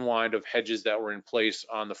an unwind of hedges that were in place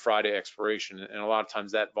on the Friday expiration. And a lot of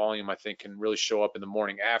times that volume, I think, can really show up in the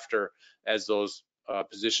morning after as those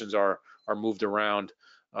positions are moved around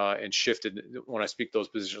and shifted. When I speak those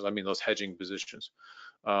positions, I mean those hedging positions.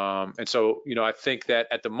 And so, you know, I think that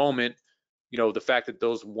at the moment, you know, the fact that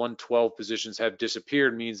those 112 positions have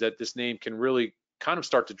disappeared means that this name can really kind of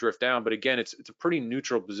start to drift down. But again, it's a pretty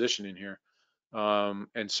neutral position in here.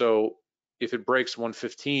 And so if it breaks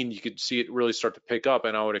 115, you could see it really start to pick up.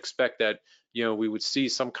 And I would expect that, you know, we would see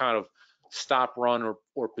some kind of stop run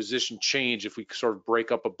or position change if we sort of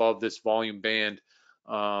break up above this volume band,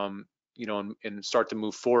 you know, and start to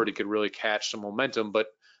move forward. It could really catch some momentum. But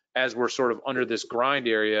as we're sort of under this grind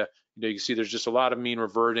area, you know, you can see there's just a lot of mean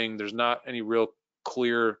reverting. There's not any real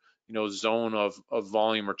clear, you know, zone of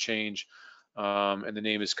volume or change. And the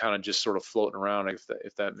name is kind of just sort of floating around,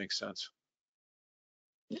 if that makes sense.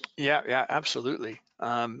 Yeah, absolutely.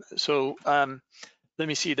 Let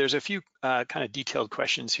me see. There's a few kind of detailed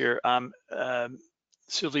questions here.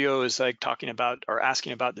 Silvio is like talking about or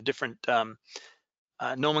asking about the different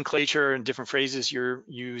nomenclature and different phrases you're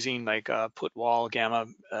using, like put wall, gamma,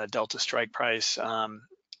 delta strike price,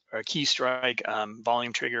 or key strike,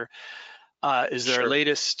 volume trigger. Is there a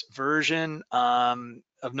latest version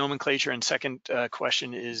of nomenclature? And second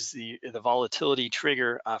question is the volatility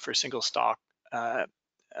trigger for single stock,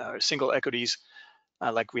 single equities,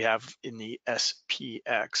 like we have in the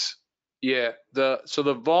SPX. Yeah, so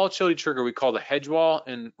the volatility trigger we call the hedge wall,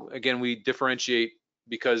 and again we differentiate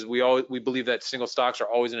because we believe that single stocks are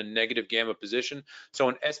always in a negative gamma position. So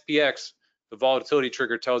in SPX, the volatility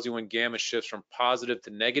trigger tells you when gamma shifts from positive to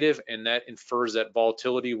negative, and that infers that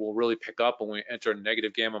volatility will really pick up when we enter a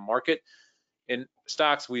negative gamma market. In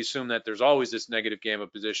stocks, we assume that there's always this negative gamma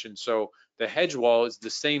position. So the hedge wall is the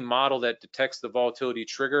same model that detects the volatility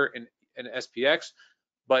trigger in SPX,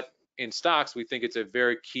 but in stocks, we think it's a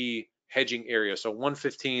very key hedging area. So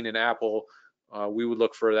 115 in Apple, we would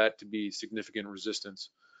look for that to be significant resistance.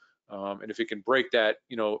 And if it can break that,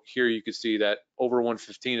 you know, here you can see that over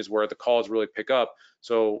 115 is where the calls really pick up.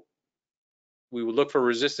 So we would look for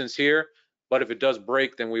resistance here, but if it does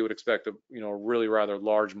break, then we would expect a, you know, a really rather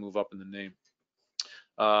large move up in the name.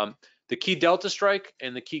 The key delta strike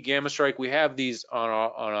and the key gamma strike, we have these on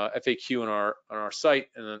a FAQ on our site,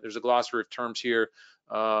 and there's a glossary of terms here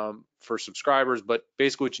for subscribers. But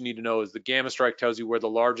basically, what you need to know is the gamma strike tells you where the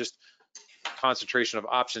largest concentration of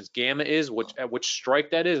options gamma is, at which strike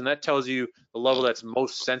that is, and that tells you the level that's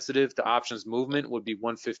most sensitive to options movement would be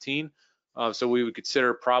 115. So we would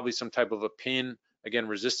consider probably some type of a pin, again,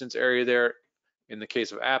 resistance area there in the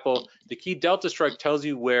case of Apple. The key delta strike tells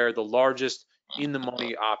you where the largest in the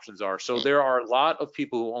money options are. So there are a lot of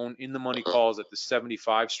people who own in the money calls at the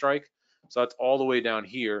 75 strike. So that's all the way down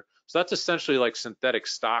here. So that's essentially like synthetic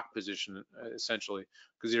stock position, essentially,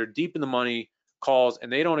 because they're deep in the money calls and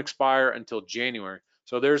they don't expire until January.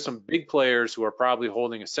 So there's some big players who are probably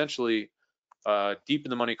holding essentially deep in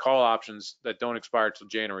the money call options that don't expire until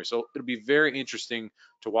January. So it'll be very interesting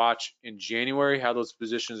to watch in January how those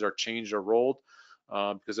positions are changed or rolled,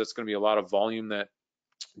 because that's going to be a lot of volume that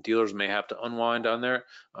dealers may have to unwind on there.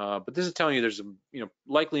 But this is telling you there's some, you know,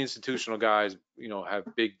 likely institutional guys, you know,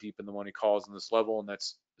 have big deep in the money calls in this level, and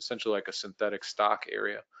that's essentially like a synthetic stock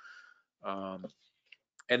area.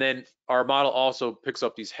 And then our model also picks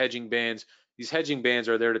up these hedging bands. These hedging bands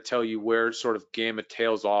are there to tell you where sort of gamma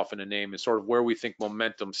tails off in a name, and sort of where we think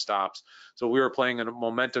momentum stops. So we were playing a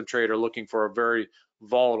momentum trader looking for a very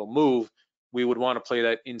volatile move. We would want to play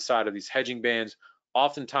that inside of these hedging bands.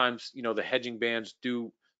 Oftentimes, you know, the hedging bands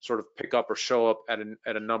do sort of pick up or show up at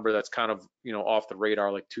a number that's kind of, you know, off the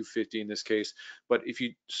radar, like 250 in this case. But if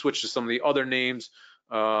you switch to some of the other names,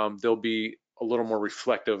 they'll be a little more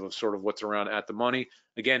reflective of sort of what's around at the money.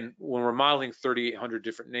 Again, when we're modeling 3,800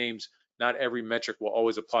 different names, not every metric will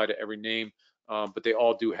always apply to every name, but they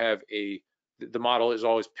all do have the model is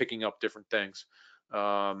always picking up different things.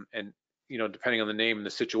 And depending on the name and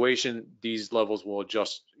the situation, these levels will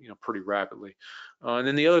adjust pretty rapidly. And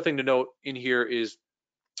then the other thing to note in here is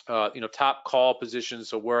top call positions.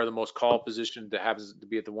 So where are the most call positions that happens to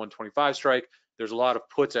be at the 125 strike? There's a lot of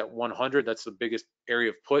puts at 100. That's the biggest area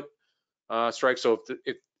of put strike. So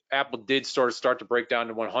if Apple did start to break down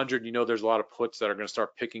to 100, there's a lot of puts that are going to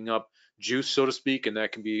start picking up juice, so to speak, and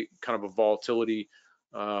that can be kind of a volatility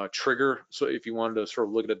trigger. So if you wanted to sort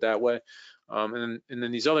of look at it that way, and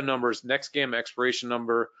then these other numbers, next gamma expiration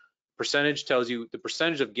number percentage tells you the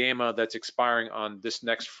percentage of gamma that's expiring on this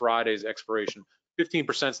next Friday's expiration.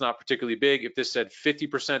 15% is not particularly big. If this said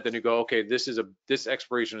 50%, then you go, okay, this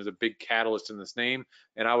expiration is a big catalyst in this name,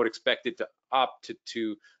 and I would expect it to I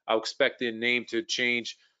would expect the name to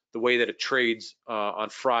change the way that it trades on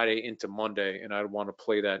Friday into Monday, and I'd want to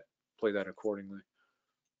play that accordingly.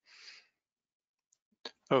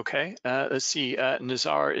 Okay, let's see.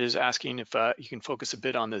 Nazar is asking if you can focus a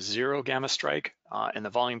bit on the 0 gamma strike and the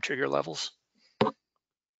volume trigger levels.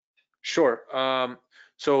 Sure.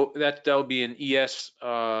 So that'll be an ES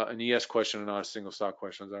question and not a single stock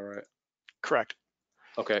question. Is that right? Correct.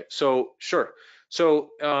 Okay. So sure.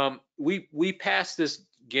 So we passed this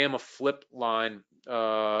gamma flip line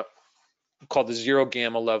called the 0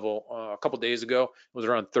 gamma level a couple days ago. It was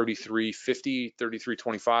around 33.50,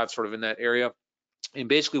 33.25, sort of in that area. And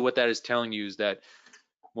basically what that is telling you is that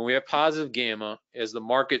when we have positive gamma, as the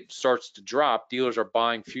market starts to drop, dealers are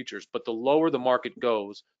buying futures. But the lower the market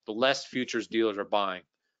goes, the less futures dealers are buying.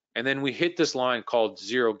 And then we hit this line called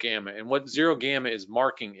 0 gamma. And what 0 gamma is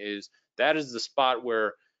marking is that is the spot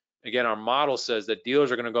where, again, our model says that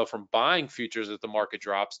dealers are going to go from buying futures as the market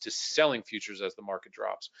drops to selling futures as the market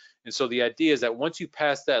drops. And so the idea is that once you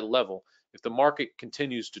pass that level, if the market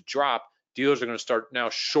continues to drop, dealers are going to start now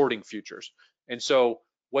shorting futures. And so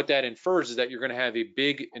what that infers is that you're going to have a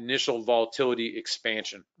big initial volatility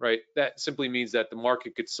expansion, right? That simply means that the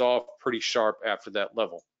market gets off pretty sharp after that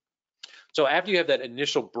level. So after you have that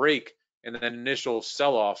initial break and then initial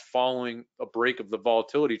sell-off following a break of the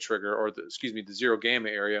volatility trigger, or the 0 gamma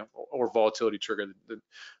area or volatility trigger, the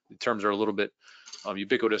terms are a little bit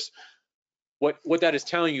ubiquitous. What that is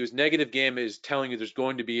telling you is negative gamma is telling you there's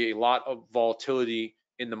going to be a lot of volatility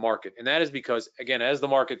in the market. And that is because, again, as the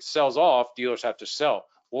market sells off, dealers have to sell.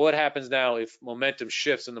 Well, what happens now if momentum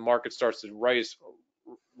shifts and the market starts to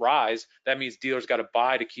rise? That means dealers got to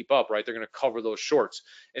buy to keep up, right? They're going to cover those shorts.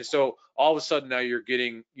 And so all of a sudden now you're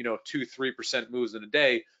getting, 2-3% moves in a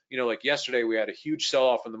day. Like yesterday we had a huge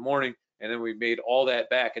sell-off in the morning, and then we made all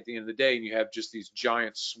that back at the end of the day, and you have just these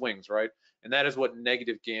giant swings, right? And that is what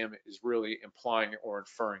negative gamma is really implying or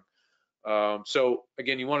inferring. So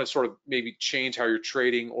again, you want to sort of maybe change how you're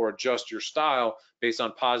trading or adjust your style based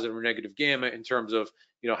on positive or negative gamma in terms of,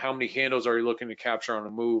 how many handles are you looking to capture on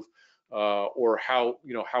a move, or how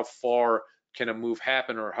far can a move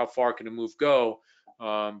happen, or how far can a move go,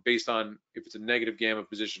 based on if it's a negative gamma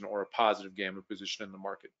position or a positive gamma position in the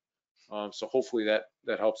market. So hopefully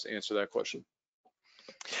that helps to answer that question.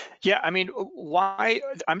 Yeah, I mean, why?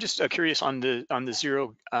 I'm just curious on the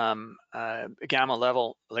 0 gamma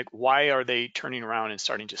level. Like, why are they turning around and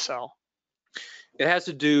starting to sell? It has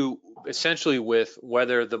to do essentially with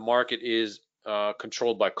whether the market is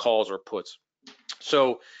controlled by calls or puts.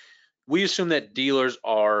 So we assume that dealers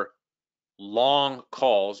are long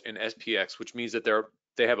calls in SPX, which means that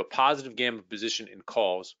they have a positive gamma position in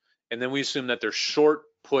calls, and then we assume that they're short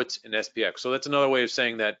puts in SPX. So that's another way of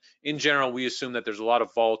saying that in general we assume that there's a lot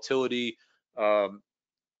of volatility,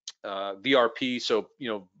 VRP, so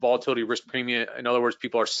volatility risk premium. In other words,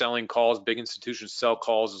 people are selling calls. Big institutions sell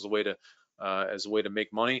calls as a way to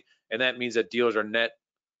make money, and that means that dealers are net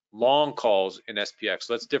long calls in SPX.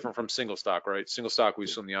 So that's different from single stock, right? Single stock, we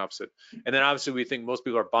assume the opposite. And then obviously we think most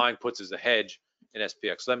people are buying puts as a hedge in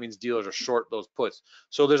SPX. So that means dealers are short those puts.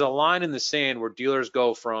 So there's a line in the sand where dealers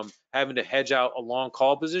go from having to hedge out a long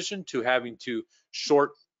call position to having to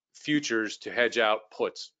short futures to hedge out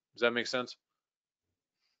puts. Does that make sense?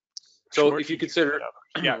 So if you consider,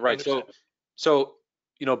 yeah, right. So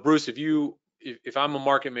Bruce, if I'm a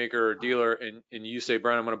market maker or dealer and you say,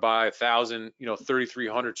 Brent, I'm going to buy 1,000,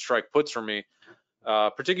 3,300 strike puts from me,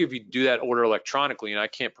 particularly if you do that order electronically and I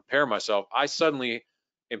can't prepare myself, I suddenly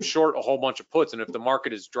am short a whole bunch of puts. And if the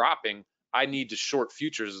market is dropping, I need to short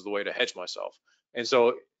futures as the way to hedge myself. And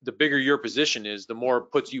so the bigger your position is, the more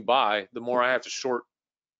puts you buy, the more I have to short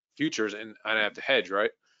futures and I have to hedge,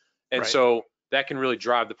 right? And so that can really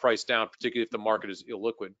drive the price down, particularly if the market is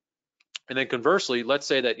illiquid. And then conversely, let's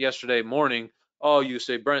say that yesterday morning, you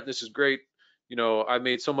say, Brent, this is great. I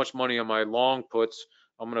made so much money on my long puts.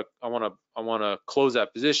 I want to close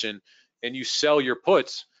that position, and you sell your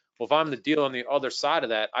puts. Well, if I'm the deal on the other side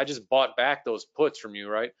of that, I just bought back those puts from you,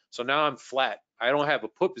 right? So now I'm flat. I don't have a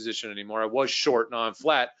put position anymore. I was short, now I'm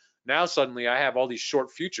flat. Now suddenly I have all these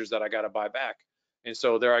short futures that I got to buy back. And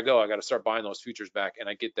so there I go. I got to start buying those futures back, and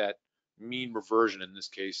I get that mean reversion in this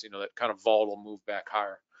case, that kind of volatile move back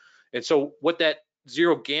higher. And so what that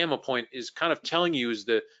zero gamma point is kind of telling you is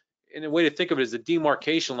and a way to think of it is the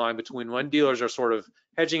demarcation line between when dealers are sort of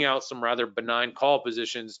hedging out some rather benign call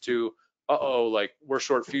positions to, like we're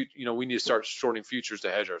short, we need to start shorting futures to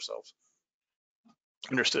hedge ourselves.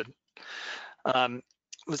 Understood.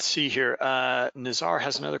 Let's see here. Nazar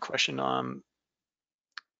has another question on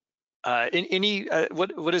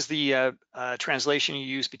what is the translation you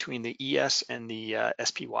use between the ES and the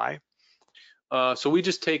SPY? So we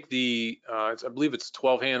just take I believe it's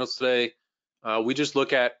 12 handles today. We just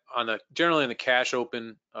look at generally on the cash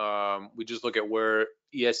open, we just look at where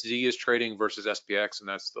ESZ is trading versus SPX, and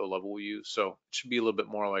that's the level we use. So it should be a little bit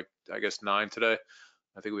more like, I guess, 9 today.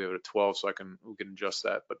 I think we have it at 12, so we can adjust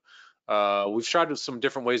that. But we've tried some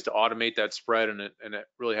different ways to automate that spread, and it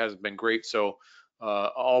really hasn't been great. So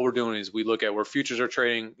all we're doing is we look at where futures are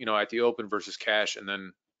trading, at the open versus cash, and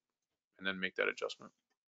then make that adjustment.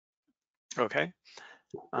 Okay.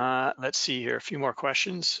 Let's see here. A few more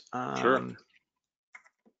questions. Sure.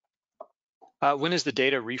 When is the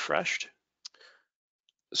data refreshed?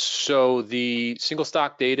 So the single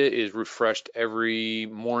stock data is refreshed every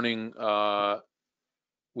morning.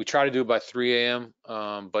 We try to do it by 3 a.m.,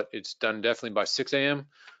 but it's done definitely by 6 a.m.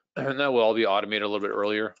 and that will all be automated a little bit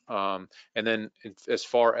earlier. And then as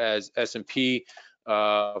far as S&P,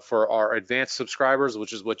 for our advanced subscribers,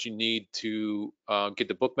 which is what you need to get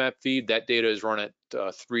the Bookmap feed, that data is run at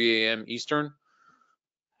 3 a.m. Eastern.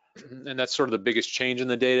 And that's sort of the biggest change in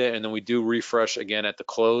the data. And then we do refresh again at the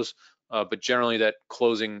close. But generally that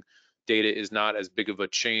closing data is not as big of a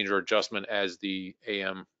change or adjustment as the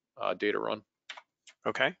AM data run.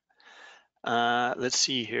 Okay. Let's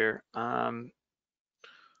see here.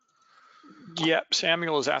 Yeah,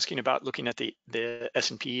 Samuel is asking about looking at the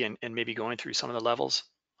S&P and maybe going through some of the levels.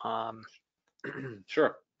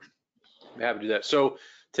 Sure, I'm happy to do that. So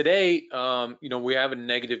today, we have a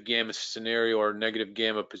negative gamma scenario or negative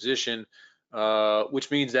gamma position,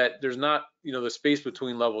 which means that there's not, the space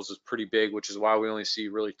between levels is pretty big, which is why we only see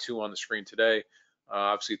really 2 on the screen today.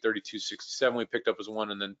 Obviously 3267 we picked up as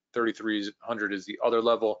one, and then 3300 is the other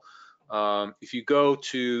level. If you go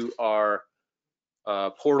to our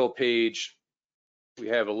portal page, we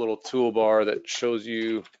have a little toolbar that shows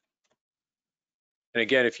you, and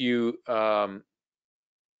again, if you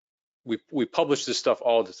we publish this stuff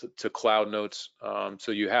all to Cloud Notes,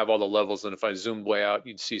 so you have all the levels, and if I zoomed way out,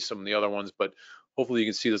 you'd see some of the other ones, but hopefully you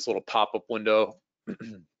can see this little pop-up window.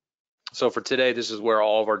 So for today, this is where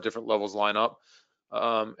all of our different levels line up,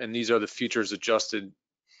 and these are the futures adjusted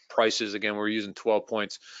prices. Again, we're using 12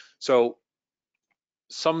 points. So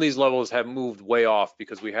some of these levels have moved way off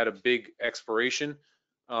because we had a big expiration,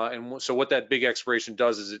 and so what that big expiration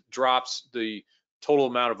does is it drops the total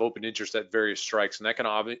amount of open interest at various strikes, and that can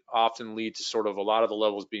often lead to sort of a lot of the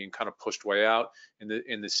levels being kind of pushed way out,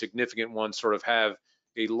 and the significant ones sort of have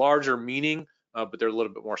a larger meaning, but they're a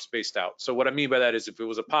little bit more spaced out. So what I mean by that is if it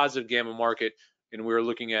was a positive gamma market and we were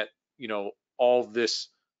looking at all this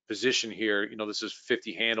position here, this is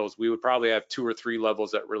 50 handles, we would probably have 2 or 3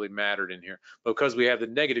 levels that really mattered in here. But because we have the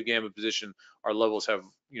negative gamma position, our levels have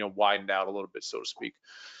widened out a little bit, so to speak.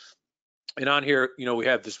 And on here, we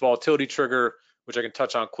have this volatility trigger, which I can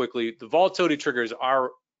touch on quickly. The volatility trigger is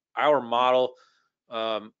our model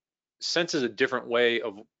senses a different way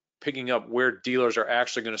of picking up where dealers are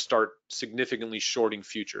actually going to start significantly shorting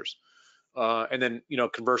futures. And then,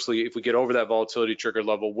 conversely, if we get over that volatility trigger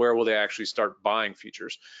level, where will they actually start buying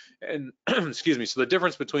futures? And excuse me, so the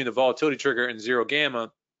difference between the volatility trigger and zero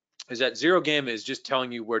gamma is that zero gamma is just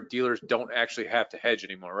telling you where dealers don't actually have to hedge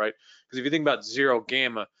anymore, right? Because if you think about zero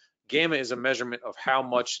gamma, gamma is a measurement of how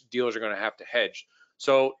much dealers are going to have to hedge.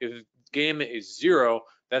 So if gamma is 0,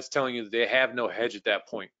 that's telling you that they have no hedge at that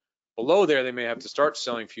point. Below there, they may have to start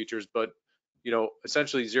selling futures, but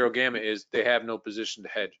essentially zero gamma is they have no position to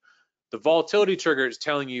hedge. The volatility trigger is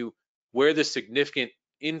telling you where the significant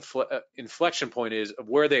inflection point is of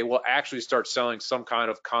where they will actually start selling some kind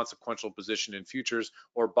of consequential position in futures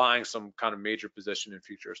or buying some kind of major position in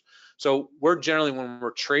futures. So we're generally, when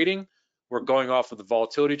we're trading, we're going off of the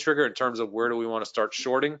volatility trigger in terms of where do we want to start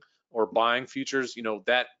shorting or buying futures.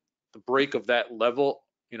 That the break of that level,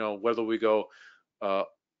 whether we go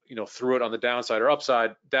through it on the downside or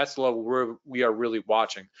upside, that's the level where we are really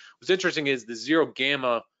watching. What's interesting is the zero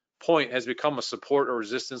gamma point has become a support or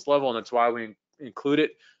resistance level, and that's why we include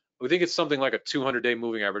it. We think it's something like a 200-day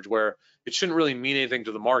moving average, where it shouldn't really mean anything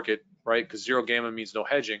to the market, right? Because zero gamma means no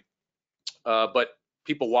hedging, but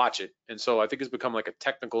people watch it, and so I think it's become like a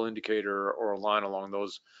technical indicator or a line along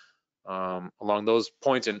those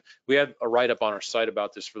points. And we have a write-up on our site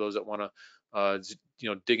about this for those that want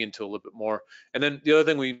to dig into a little bit more. And then the other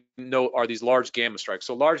thing we know are these large gamma strikes.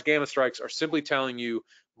 So large gamma strikes are simply telling you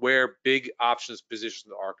where big options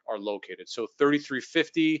positions are located. So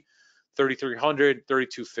 3350, 3300,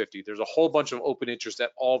 3250. There's a whole bunch of open interest at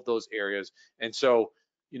all of those areas. And so,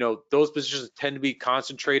 those positions tend to be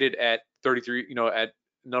concentrated at 33, at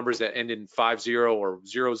numbers that end in 50 or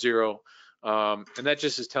 00. And that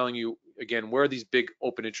just is telling you, again, where these big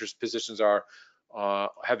open interest positions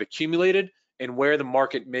have accumulated and where the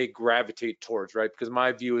market may gravitate towards, right? Because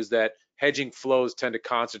my view is that hedging flows tend to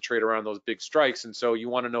concentrate around those big strikes. And so you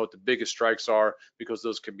want to know what the biggest strikes are, because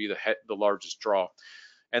those can be the largest draw.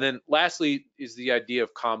 And then lastly is the idea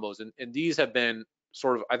of combos. And these have been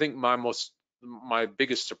sort of, I think, my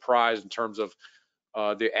biggest surprise in terms of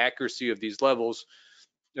the accuracy of these levels.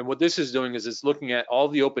 And what this is doing is it's looking at all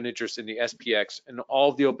the open interest in the SPX and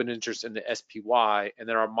all the open interest in the SPY, and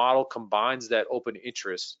then our model combines that open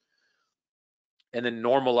interest and then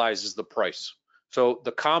normalizes the price. So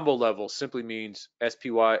the combo level simply means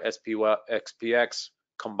SPY, XPX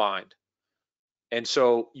combined. And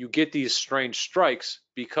so you get these strange strikes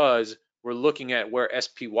because we're looking at where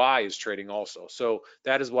SPY is trading also. So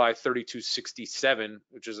that is why 3267,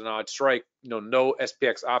 which is an odd strike, no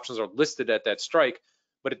SPX options are listed at that strike.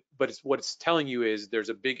 But what it's telling you is there's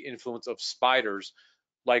a big influence of spiders,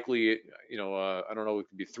 likely, I don't know, it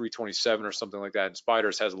could be 327 or something like that. And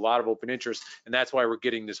spiders has a lot of open interest, and that's why we're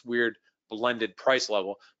getting this weird blended price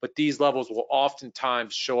level. But these levels will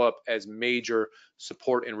oftentimes show up as major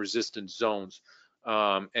support and resistance zones.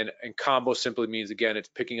 And combo simply means, again, it's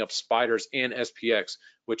picking up spiders and SPX,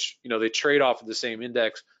 which, they trade off of the same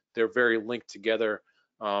index. They're very linked together.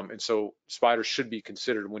 And so spiders should be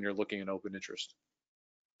considered when you're looking at open interest.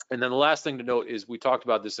 And then the last thing to note is we talked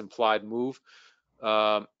about this implied move.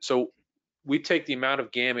 So we take the amount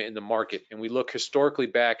of gamma in the market and we look historically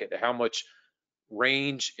back at how much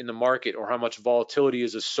range in the market or how much volatility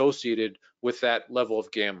is associated with that level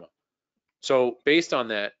of gamma. So based on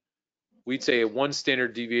that, we'd say a 1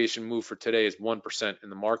 standard deviation move for today is 1% in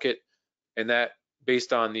the market. And that,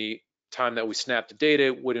 based on the time that we snap the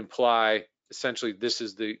data, would imply essentially this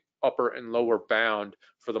is the upper and lower bound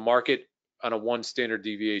for the market on a 1 standard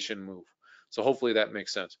deviation move. So hopefully that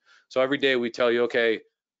makes sense. So every day we tell you, okay,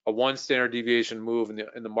 a 1 standard deviation move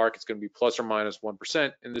in the market's going to be plus or minus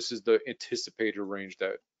 1%, and this is the anticipated range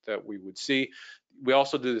that we would see. We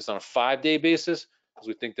also do this on a 5-day basis because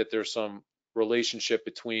we think that there's some relationship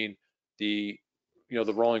between the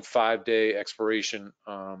rolling 5-day expiration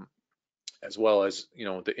as well as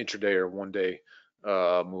the intraday or 1-day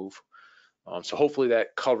move. So hopefully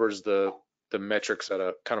that covers the metrics at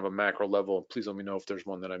a kind of a macro level. Please let me know if there's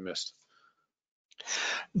one that I missed.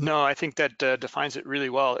 No, I think that defines it really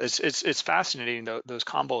well. It's fascinating though, those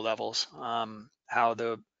combo levels. How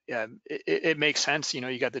it makes sense.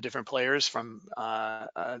 You got the different players from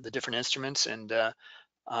the different instruments, and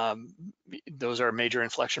those are major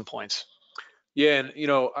inflection points. Yeah,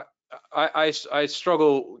 and I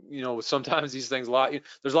struggle with sometimes these things a lot.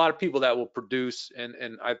 There's a lot of people that will produce,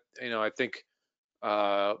 and I think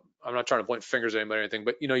I'm not trying to point fingers at anybody or anything,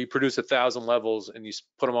 but you produce 1,000 levels and you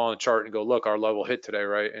put them all on a chart and go, look, our level hit today,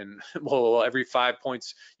 right? And well, every 5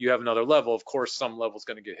 points you have another level. Of course, some level's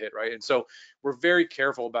going to get hit, right? And so we're very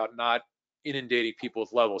careful about not inundating people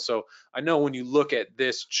with levels. So I know when you look at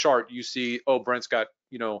this chart, you see, oh, Brent's got,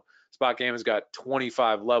 Spot Gamma's got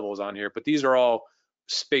 25 levels on here, but these are all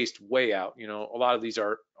spaced way out. A lot of these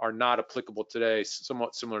are not applicable today,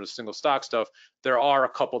 somewhat similar to single stock stuff. There are a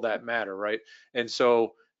couple that matter, right? And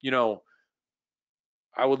so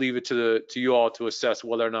I would leave it to you all to assess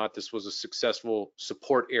whether or not this was a successful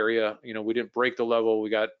support area. We didn't break the level, we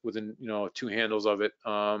got within 2 handles of it,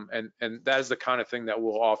 and that is the kind of thing that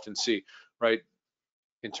we'll often see, right,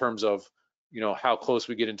 in terms of how close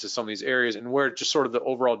we get into some of these areas and where just sort of the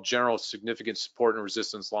overall general significant support and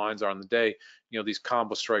resistance lines are on the day. These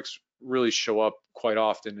combo strikes really show up quite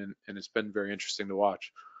often, and it's been very interesting to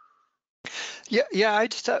watch. Yeah. I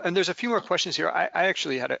just and there's a few more questions here. I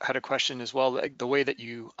actually had a question as well, like the way that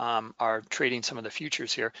you are trading some of the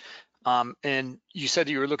futures here, and you said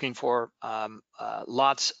that you were looking for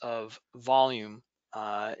lots of volume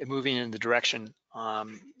moving in the direction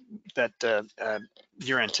that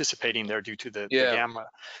you're anticipating there due to the gamma,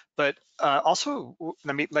 but also,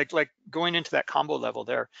 I mean, like going into that combo level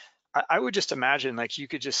there, I would just imagine like you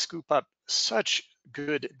could just scoop up such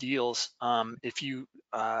good deals if you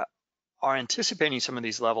are anticipating some of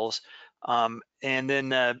these levels, and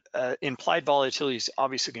then implied volatility is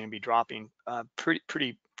obviously going to be dropping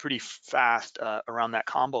pretty fast around that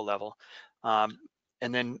combo level,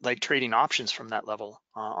 and then like trading options from that level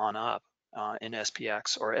on up in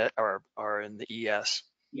SPX or in the ES.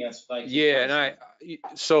 Yes, Yeah, and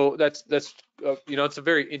so that's you know, it's a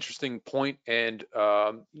very interesting point, and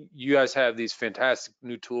you guys have these fantastic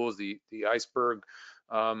new tools, the iceberg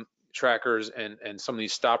trackers and some of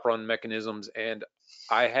these stop run mechanisms, and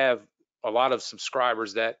I have a lot of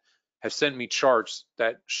subscribers that have sent me charts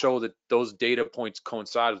that show that those data points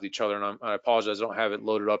coincide with each other, and I apologize, I don't have it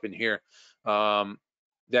loaded up in here.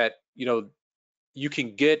 That, you know, you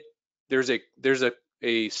can get, there's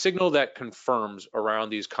a signal that confirms around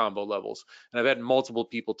these combo levels, and I've had multiple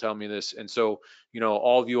people tell me this, and so, you know,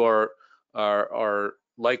 all of you are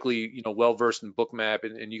likely, you know, well versed in Bookmap,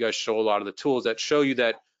 and you guys show a lot of the tools that show you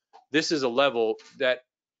that this is a level that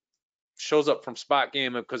shows up from spot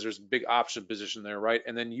gamma because there's a big option position there, right?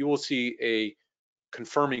 And then you will see a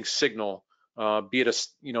confirming signal, be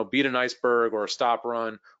it an iceberg or a stop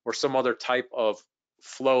run or some other type of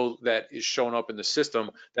flow that is showing up in the system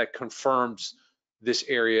that confirms this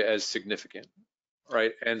area as significant,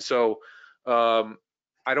 right? And so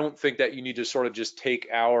I don't think that you need to sort of just take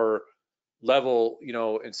our level, you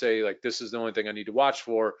know, and say like, this is the only thing I need to watch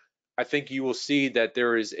for. I think you will see that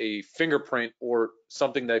there is a fingerprint or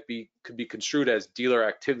something that could be construed as dealer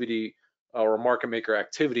activity or market maker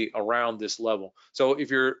activity around this level. So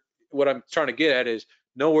what I'm trying to get at is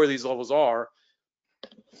know where these levels are,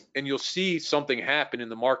 and you'll see something happen in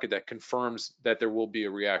the market that confirms that there will be a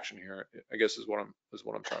reaction here, I guess is what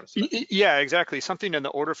I'm trying to say. Yeah, exactly. Something in the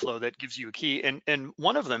order flow that gives you a key, and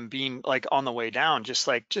one of them being like on the way down,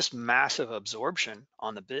 just massive absorption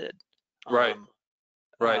on the bid. Right.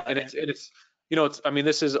 Right, and it's you know, I mean,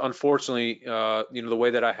 this is unfortunately you know, the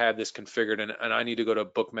way that I have this configured, and I need to go to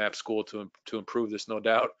Bookmap school to improve this, no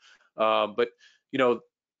doubt. But you know,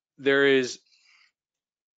 there's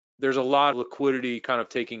a lot of liquidity kind of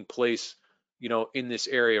taking place, you know, in this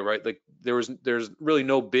area, right? Like there's really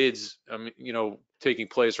no bids, you know, taking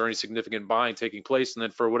place or any significant buying taking place, and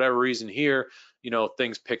then for whatever reason here, you know,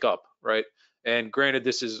 things pick up, right? And granted,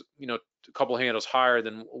 this is, you know, a couple handles higher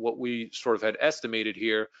than what we sort of had estimated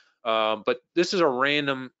here, but this is a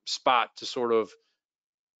random spot to sort of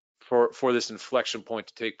for this inflection point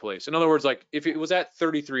to take place. In other words, like if it was at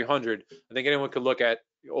 3,300, I think anyone could look at,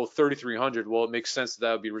 oh, 3,300, well, it makes sense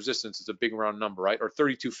that would be resistance. It's a big round number, right? Or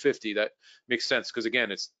 3,250, that makes sense because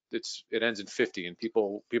again, it ends in 50, and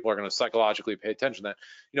people are going to psychologically pay attention to that.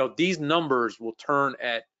 You know, these numbers will turn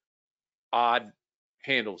at odd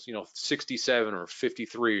handles, you know, 67 or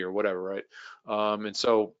 53 or whatever, right? And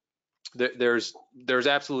so there's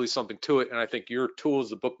absolutely something to it, and I think your tools,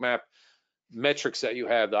 the Bookmap metrics that you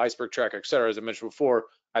have, the iceberg tracker, et cetera, as I mentioned before,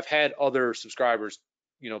 I've had other subscribers,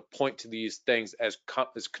 you know, point to these things as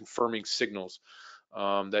confirming signals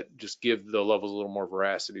that just give the levels a little more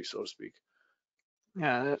veracity, so to speak.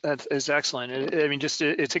 Yeah, that is excellent. I mean,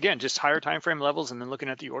 it's again just higher time frame levels and then looking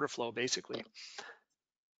at the order flow basically.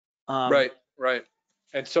 Right.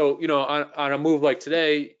 And so, you know, on a move like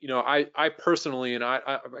today, you know, I personally, and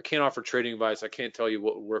I can't offer trading advice. I can't tell you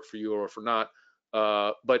what would work for you or for not.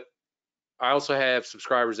 But I also have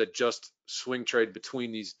subscribers that just swing trade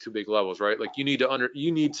between these two big levels, right? Like you need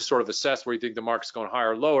to sort of assess where you think the market's going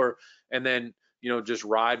higher or lower, and then, you know, just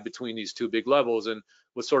ride between these two big levels. And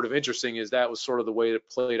what's sort of interesting is that was sort of the way it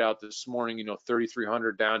played out this morning, you know,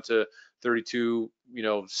 3,300 down to 32, you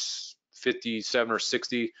know, 57 or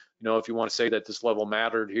 60, you know, if you want to say that this level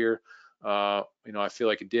mattered here. You know, I feel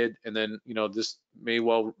like it did. And then, you know, this may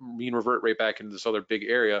well mean revert right back into this other big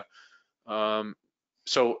area.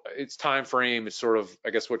 So it's time frame is sort of, I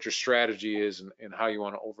guess, what your strategy is and how you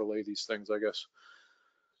want to overlay these things, I guess.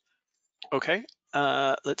 Okay,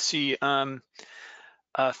 let's see. A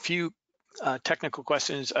few technical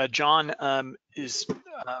questions. John is,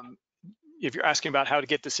 if you're asking about how to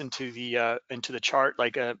get this into the chart,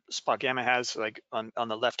 like Spot Gamma has, like on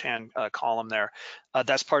the left-hand column there,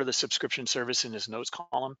 that's part of the subscription service in his notes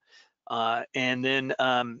column. And then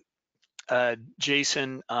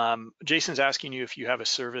Jason's asking you if you have a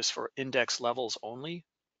service for index levels only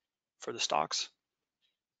for the stocks.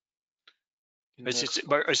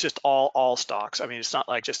 It's just all stocks. I mean, it's not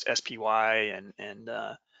like just SPY and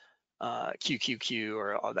QQQ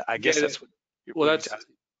or all that. I guess that's what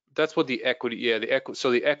that's what the equity. Yeah,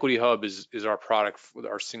 so the equity hub is our product,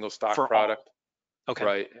 our single stock product. All. Okay.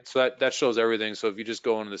 Right. So that shows everything. So if you just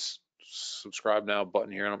go into this subscribe now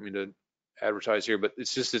button here, I don't mean to advertise here, but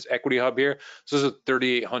it's just this equity hub here. So there's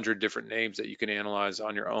 3,800 different names that you can analyze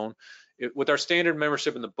on your own. With our standard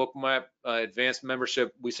membership and the Bookmap advanced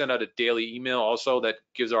membership, we send out a daily email also that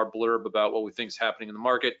gives our blurb about what we think is happening in the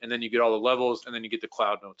market, and then you get all the levels, and then you get the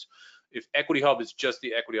cloud notes. If Equity Hub is just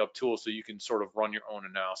the Equity Hub tool, so you can sort of run your own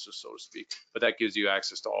analysis, so to speak, but that gives you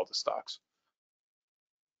access to all the stocks.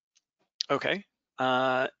 Okay,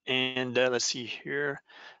 let's see here.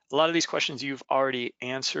 A lot of these questions you've already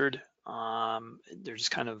answered. They're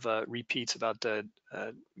just kind of repeats about the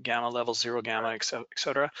gamma levels, zero gamma, et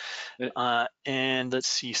cetera. And let's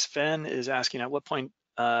see, Sven is asking at what point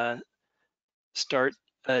do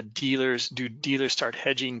dealers start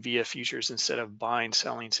hedging via futures instead of buying,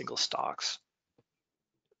 selling single stocks?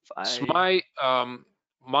 So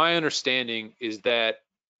my understanding is that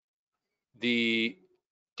the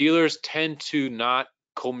dealers tend to not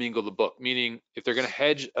commingle the book, meaning if they're going to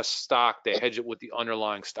hedge a stock, they hedge it with the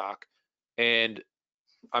underlying stock. And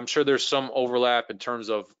I'm sure there's some overlap in terms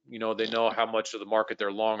of, they know how much of the market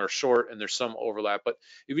they're long or short, and there's some overlap. But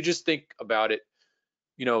if you just think about it,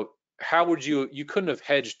 how would you couldn't have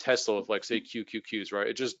hedged Tesla with, like, say, QQQs, right?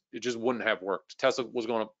 It just wouldn't have worked. Tesla was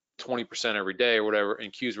going up 20% every day or whatever,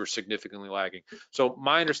 and Qs were significantly lagging. So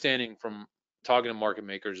my understanding from talking to market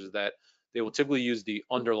makers is that they will typically use the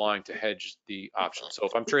underlying to hedge the options. So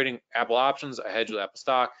if I'm trading Apple options, I hedge with Apple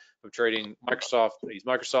stock. If I'm trading Microsoft, I use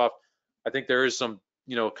Microsoft. I think there is some,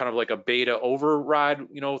 kind of like a beta override,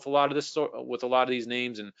 with a lot of these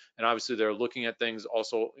names, and obviously they're looking at things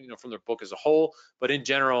also, from their book as a whole. But in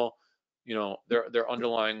general, they're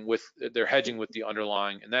hedging with the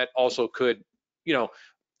underlying, and that also could, do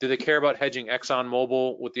they care about hedging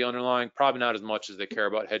ExxonMobil with the underlying? Probably not as much as they care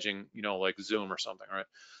about hedging, like Zoom or something, right?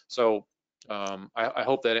 So I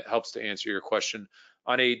hope that it helps to answer your question.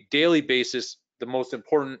 On a daily basis, the most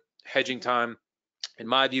important hedging time, in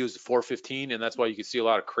my view, is 4:15, and that's why you can see a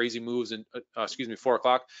lot of crazy moves in, 4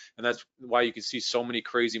 o'clock, and that's why you can see so many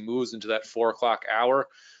crazy moves into that 4 o'clock hour,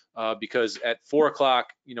 because at 4 o'clock,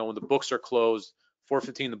 when the books are closed,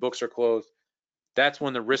 4:15, the books are closed, that's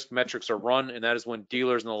when the risk metrics are run, and that is when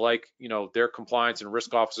dealers and the like, their compliance and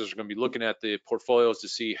risk officers are going to be looking at the portfolios to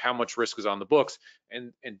see how much risk is on the books,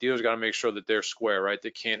 and dealers got to make sure that they're square, right?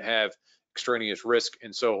 They can't have extraneous risk,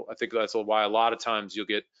 and so I think that's why a lot of times you'll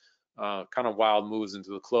get kind of wild moves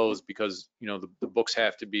into the close, because the books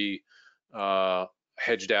have to be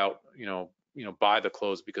hedged out, by the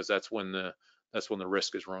close, because that's when the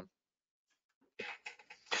risk is run.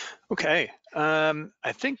 Okay,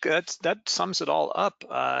 I think that sums it all up.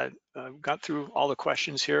 Got through all the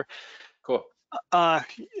questions here. Cool.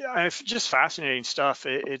 It's just fascinating stuff.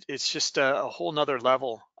 It's just a whole nother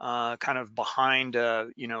level, kind of behind,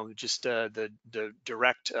 just the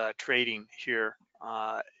direct trading here,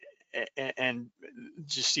 and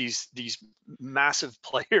just these massive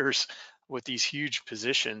players with these huge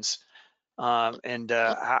positions, and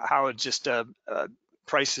how it just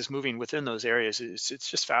price is moving within those areas. It's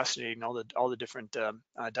just fascinating, all the different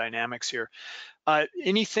dynamics here.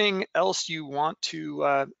 Anything else you want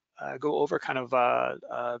to go over, kind of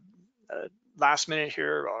last minute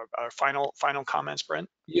here, or final comments, Brent?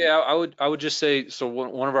 Yeah, I would just say, so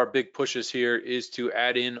one of our big pushes here is to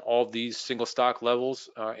add in all these single stock levels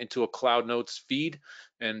into a Cloud Notes feed.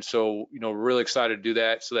 And so, we're really excited to do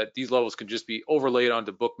that, so that these levels can just be overlaid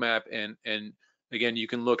onto Bookmap, and again, you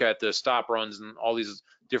can look at the stop runs and all these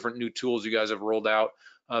different new tools you guys have rolled out,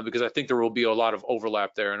 because I think there will be a lot of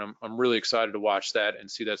overlap there, and I'm really excited to watch that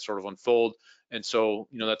and see that sort of unfold. And so,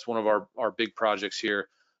 that's one of our big projects here.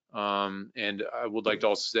 And I would like to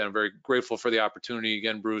also say I'm very grateful for the opportunity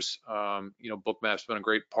again, Bruce. Bookmap's been a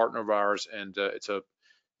great partner of ours, and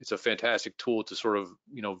it's a fantastic tool to sort of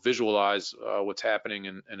visualize what's happening,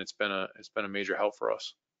 and it's been a major help for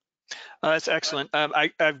us. That's excellent.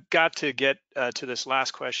 I've got to get to this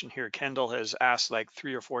last question here. Kendall has asked like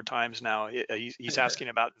 3 or 4 times now. He's asking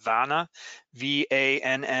about Vanna,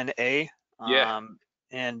 VANNA, Yeah.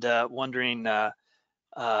 and wondering.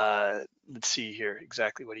 Let's see here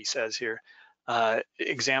exactly what he says here.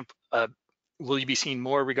 Example. Will you be seeing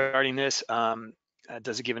more regarding this?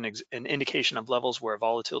 Does it give an indication of levels where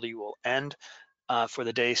volatility will end for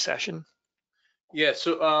the day session? Yeah,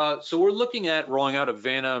 so we're looking at rolling out a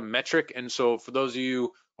Vanna metric, and so for those of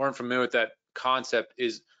you who aren't familiar with that concept,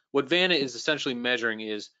 is what Vanna is essentially measuring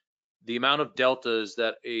is the amount of deltas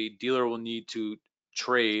that a dealer will need to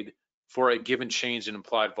trade for a given change in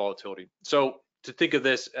implied volatility. So to think of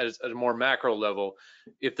this as at a more macro level,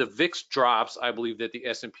 if the VIX drops, I believe that the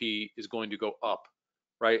S&P is going to go up,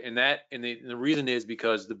 right? And the reason is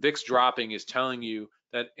because the VIX dropping is telling you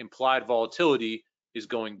that implied volatility is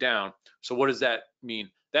going down. So what does that mean?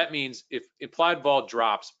 that means if implied vol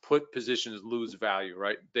drops, put positions lose value,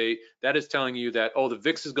 right? That is telling you that, oh, the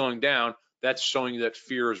VIX is going down. That's showing you that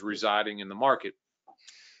fear is residing in the market.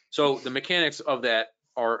 So the mechanics of that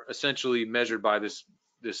are essentially measured by this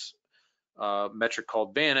metric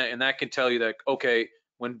called VANA, and that can tell you that, okay,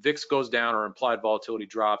 when VIX goes down or implied volatility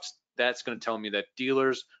drops, that's going to tell me that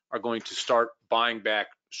dealers are going to start buying back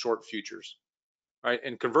short futures, right?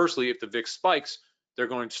 And conversely, if the VIX spikes, they're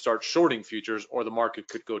going to start shorting futures, or the market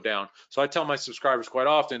could go down. So I tell my subscribers quite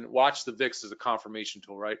often, watch the VIX as a confirmation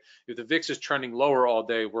tool, right? If the VIX is trending lower all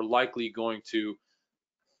day, we're likely going to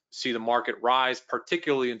see the market rise,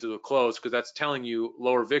 particularly into the close, because that's telling you,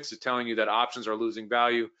 lower VIX is telling you that options are losing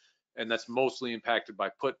value, and that's mostly impacted by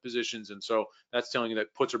put positions. And so that's telling you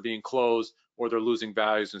that puts are being closed or they're losing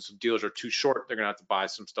values, and so dealers are too short, they're gonna have to buy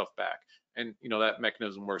some stuff back. And that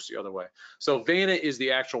mechanism works the other way. So VANA is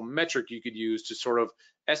the actual metric you could use to sort of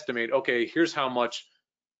estimate, okay, here's how much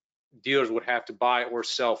dealers would have to buy or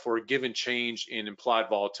sell for a given change in implied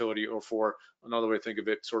volatility, or for another way to think of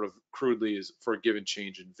it sort of crudely is for a given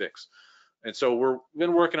change in VIX. And so we've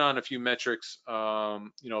been working on a few metrics,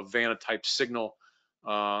 VANA type signal.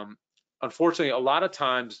 Unfortunately, a lot of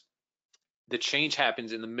times the change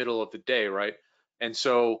happens in the middle of the day, right? And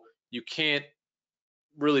so you can't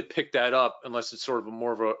really pick that up unless it's sort of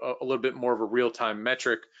a little bit more of a real-time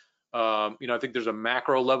metric. I think there's a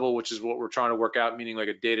macro level, which is what we're trying to work out, meaning like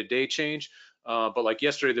a day-to-day change. But like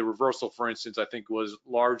yesterday, the reversal, for instance, I think was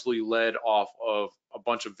largely led off of a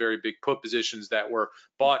bunch of very big put positions that were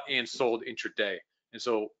bought and sold intraday. And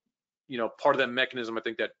so, part of that mechanism, I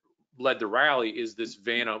think, that led the rally is this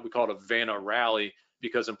VANA, we call it a VANA rally,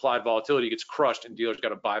 because implied volatility gets crushed and dealers got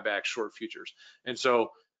to buy back short futures. And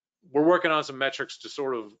so we're working on some metrics to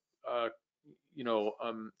sort of, to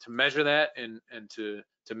measure that and to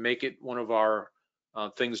make it one of our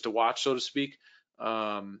things to watch, so to speak.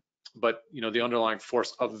 But the underlying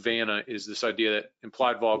force of VANA is this idea that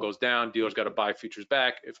implied vol goes down, dealers got to buy futures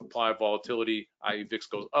back. If implied volatility, i.e. VIX,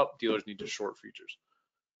 goes up, dealers need to short futures.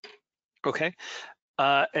 Okay.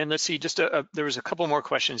 And let's see, just there was a couple more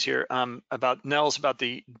questions here about Nels, about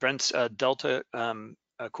the Brent's delta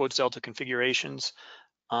quotes delta configurations.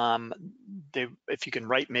 If you can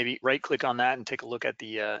maybe right click on that and take a look at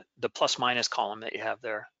the plus minus column that you have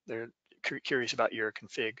there. They're curious about your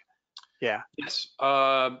config. Yeah. Yes.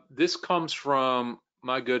 This comes from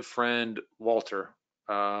my good friend Walter,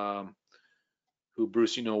 who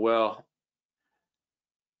Bruce you know well.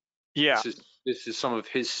 Yeah. This is some of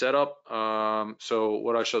his setup. So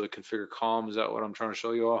what I show the configure column, is that what I'm trying to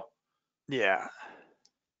show you all? Yeah.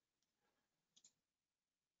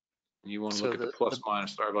 You want to look at the plus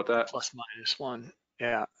minus? Sorry about that. Plus minus one.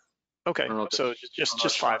 Yeah. Okay. So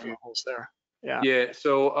just 5 levels there. Yeah. Yeah.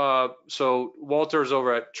 So Walter's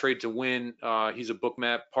over at Trade to Win. He's a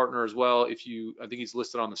Bookmap partner as well. I think he's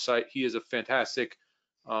listed on the site. He is a fantastic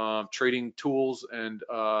trading tools, and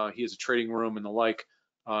he has a trading room and the like.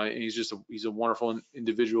 And he's a wonderful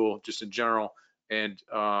individual just in general. And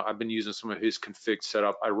I've been using some of his config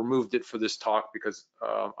setup. I removed it for this talk because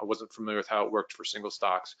I wasn't familiar with how it worked for single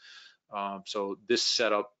stocks. So this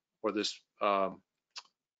setup, or this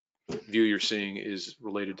view you're seeing, is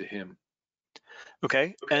related to him.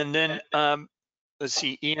 Okay. And then let's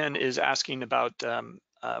see, Ian is asking about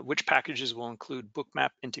which packages will include Bookmap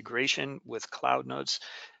integration with cloud notes.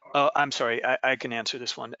 Oh, I'm sorry, I can answer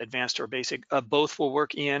this one, advanced or basic. Both will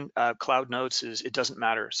work, Ian. Cloud notes it doesn't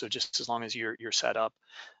matter. So just as long as you're set up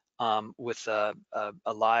with a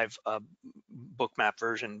live Bookmap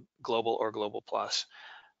version, global or global plus.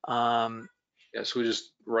 Yeah, so we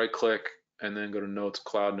just right click and then go to notes,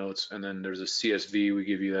 cloud notes, and then there's a CSV we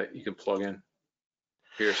give you that you can plug in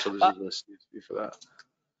here. So this is the CSV for that.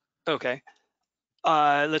 Okay.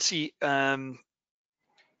 Let's see.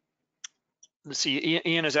 Let's see.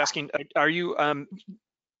 Ian is asking, are you?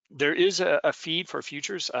 There is a feed for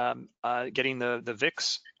futures, getting the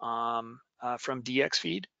VIX from DX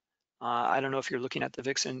feed. I don't know if you're looking at the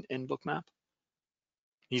VIX in Bookmap.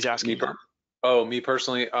 He's asking. Me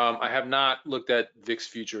personally, I have not looked at VIX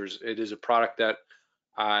futures. It is a product that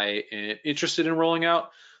I am interested in rolling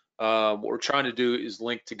out. What we're trying to do is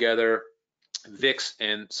link together VIX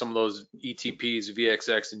and some of those ETPs,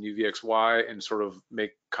 VXX and UVXY, and sort of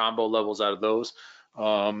make combo levels out of those.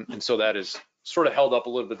 And so that is sort of held up a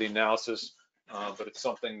little bit of the analysis, but it's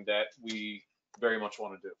something that we very much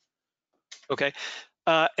want to do. Okay.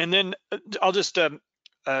 And then I'll just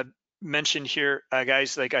mention here,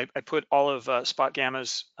 guys, like I put all of Spot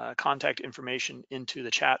Gamma's contact information into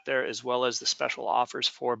the chat there, as well as the special offers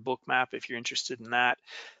for Bookmap if you're interested in that,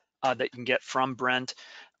 that you can get from Brent.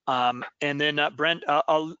 And then Brent,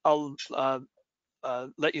 I'll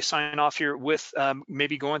let you sign off here with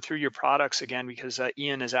maybe going through your products again, because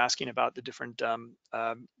Ian is asking about the different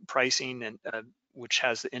pricing and which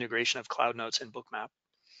has the integration of Cloud Notes and Bookmap.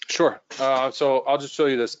 Sure. So I'll just show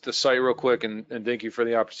you the site real quick, and thank you for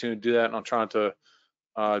the opportunity to do that. And I'm trying to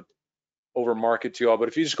over market to you all, but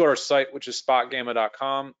if you just go to our site, which is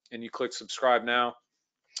spotgamma.com, and you click subscribe now,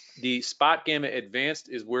 the Spot Gamma Advanced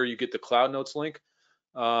is where you get the Cloud Notes link.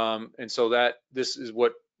 And so this is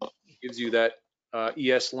what gives you that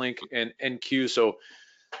ES link and NQ. So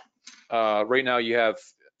right now you have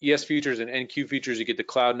ES features and NQ features you get the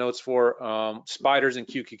Cloud Notes for. Spiders and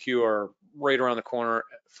QQQ are right around the corner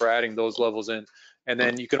for adding those levels in. And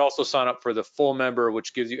then you can also sign up for the full member,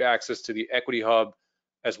 which gives you access to the Equity Hub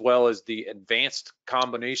as well as the advanced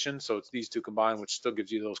combination. So it's these two combined, which still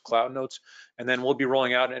gives you those Cloud Notes. And then we'll be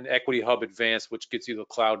rolling out an Equity Hub Advanced, which gets you the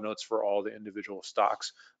Cloud Notes for all the individual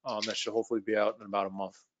stocks. That should hopefully be out in about a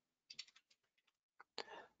month.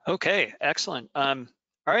 Okay, excellent. All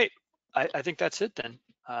right, I think that's it then.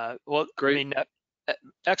 Well, Great. I mean,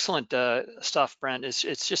 excellent stuff, Brent.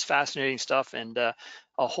 It's just fascinating stuff, and a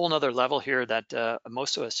whole nother level here that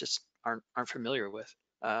most of us just aren't familiar with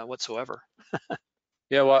whatsoever.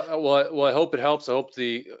 Yeah, well, I hope it helps. I hope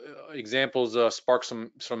the examples spark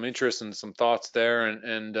some interest and some thoughts there,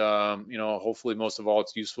 and you know, hopefully most of all,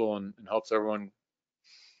 it's useful and helps everyone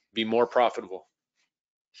be more profitable.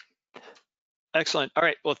 Excellent. All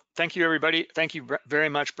right. Well, thank you, everybody. Thank you very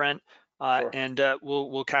much, Brent. Sure. And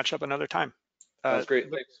we'll catch up another time. Sounds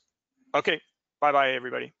great. Thanks. Okay. Bye-bye,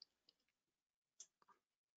 everybody.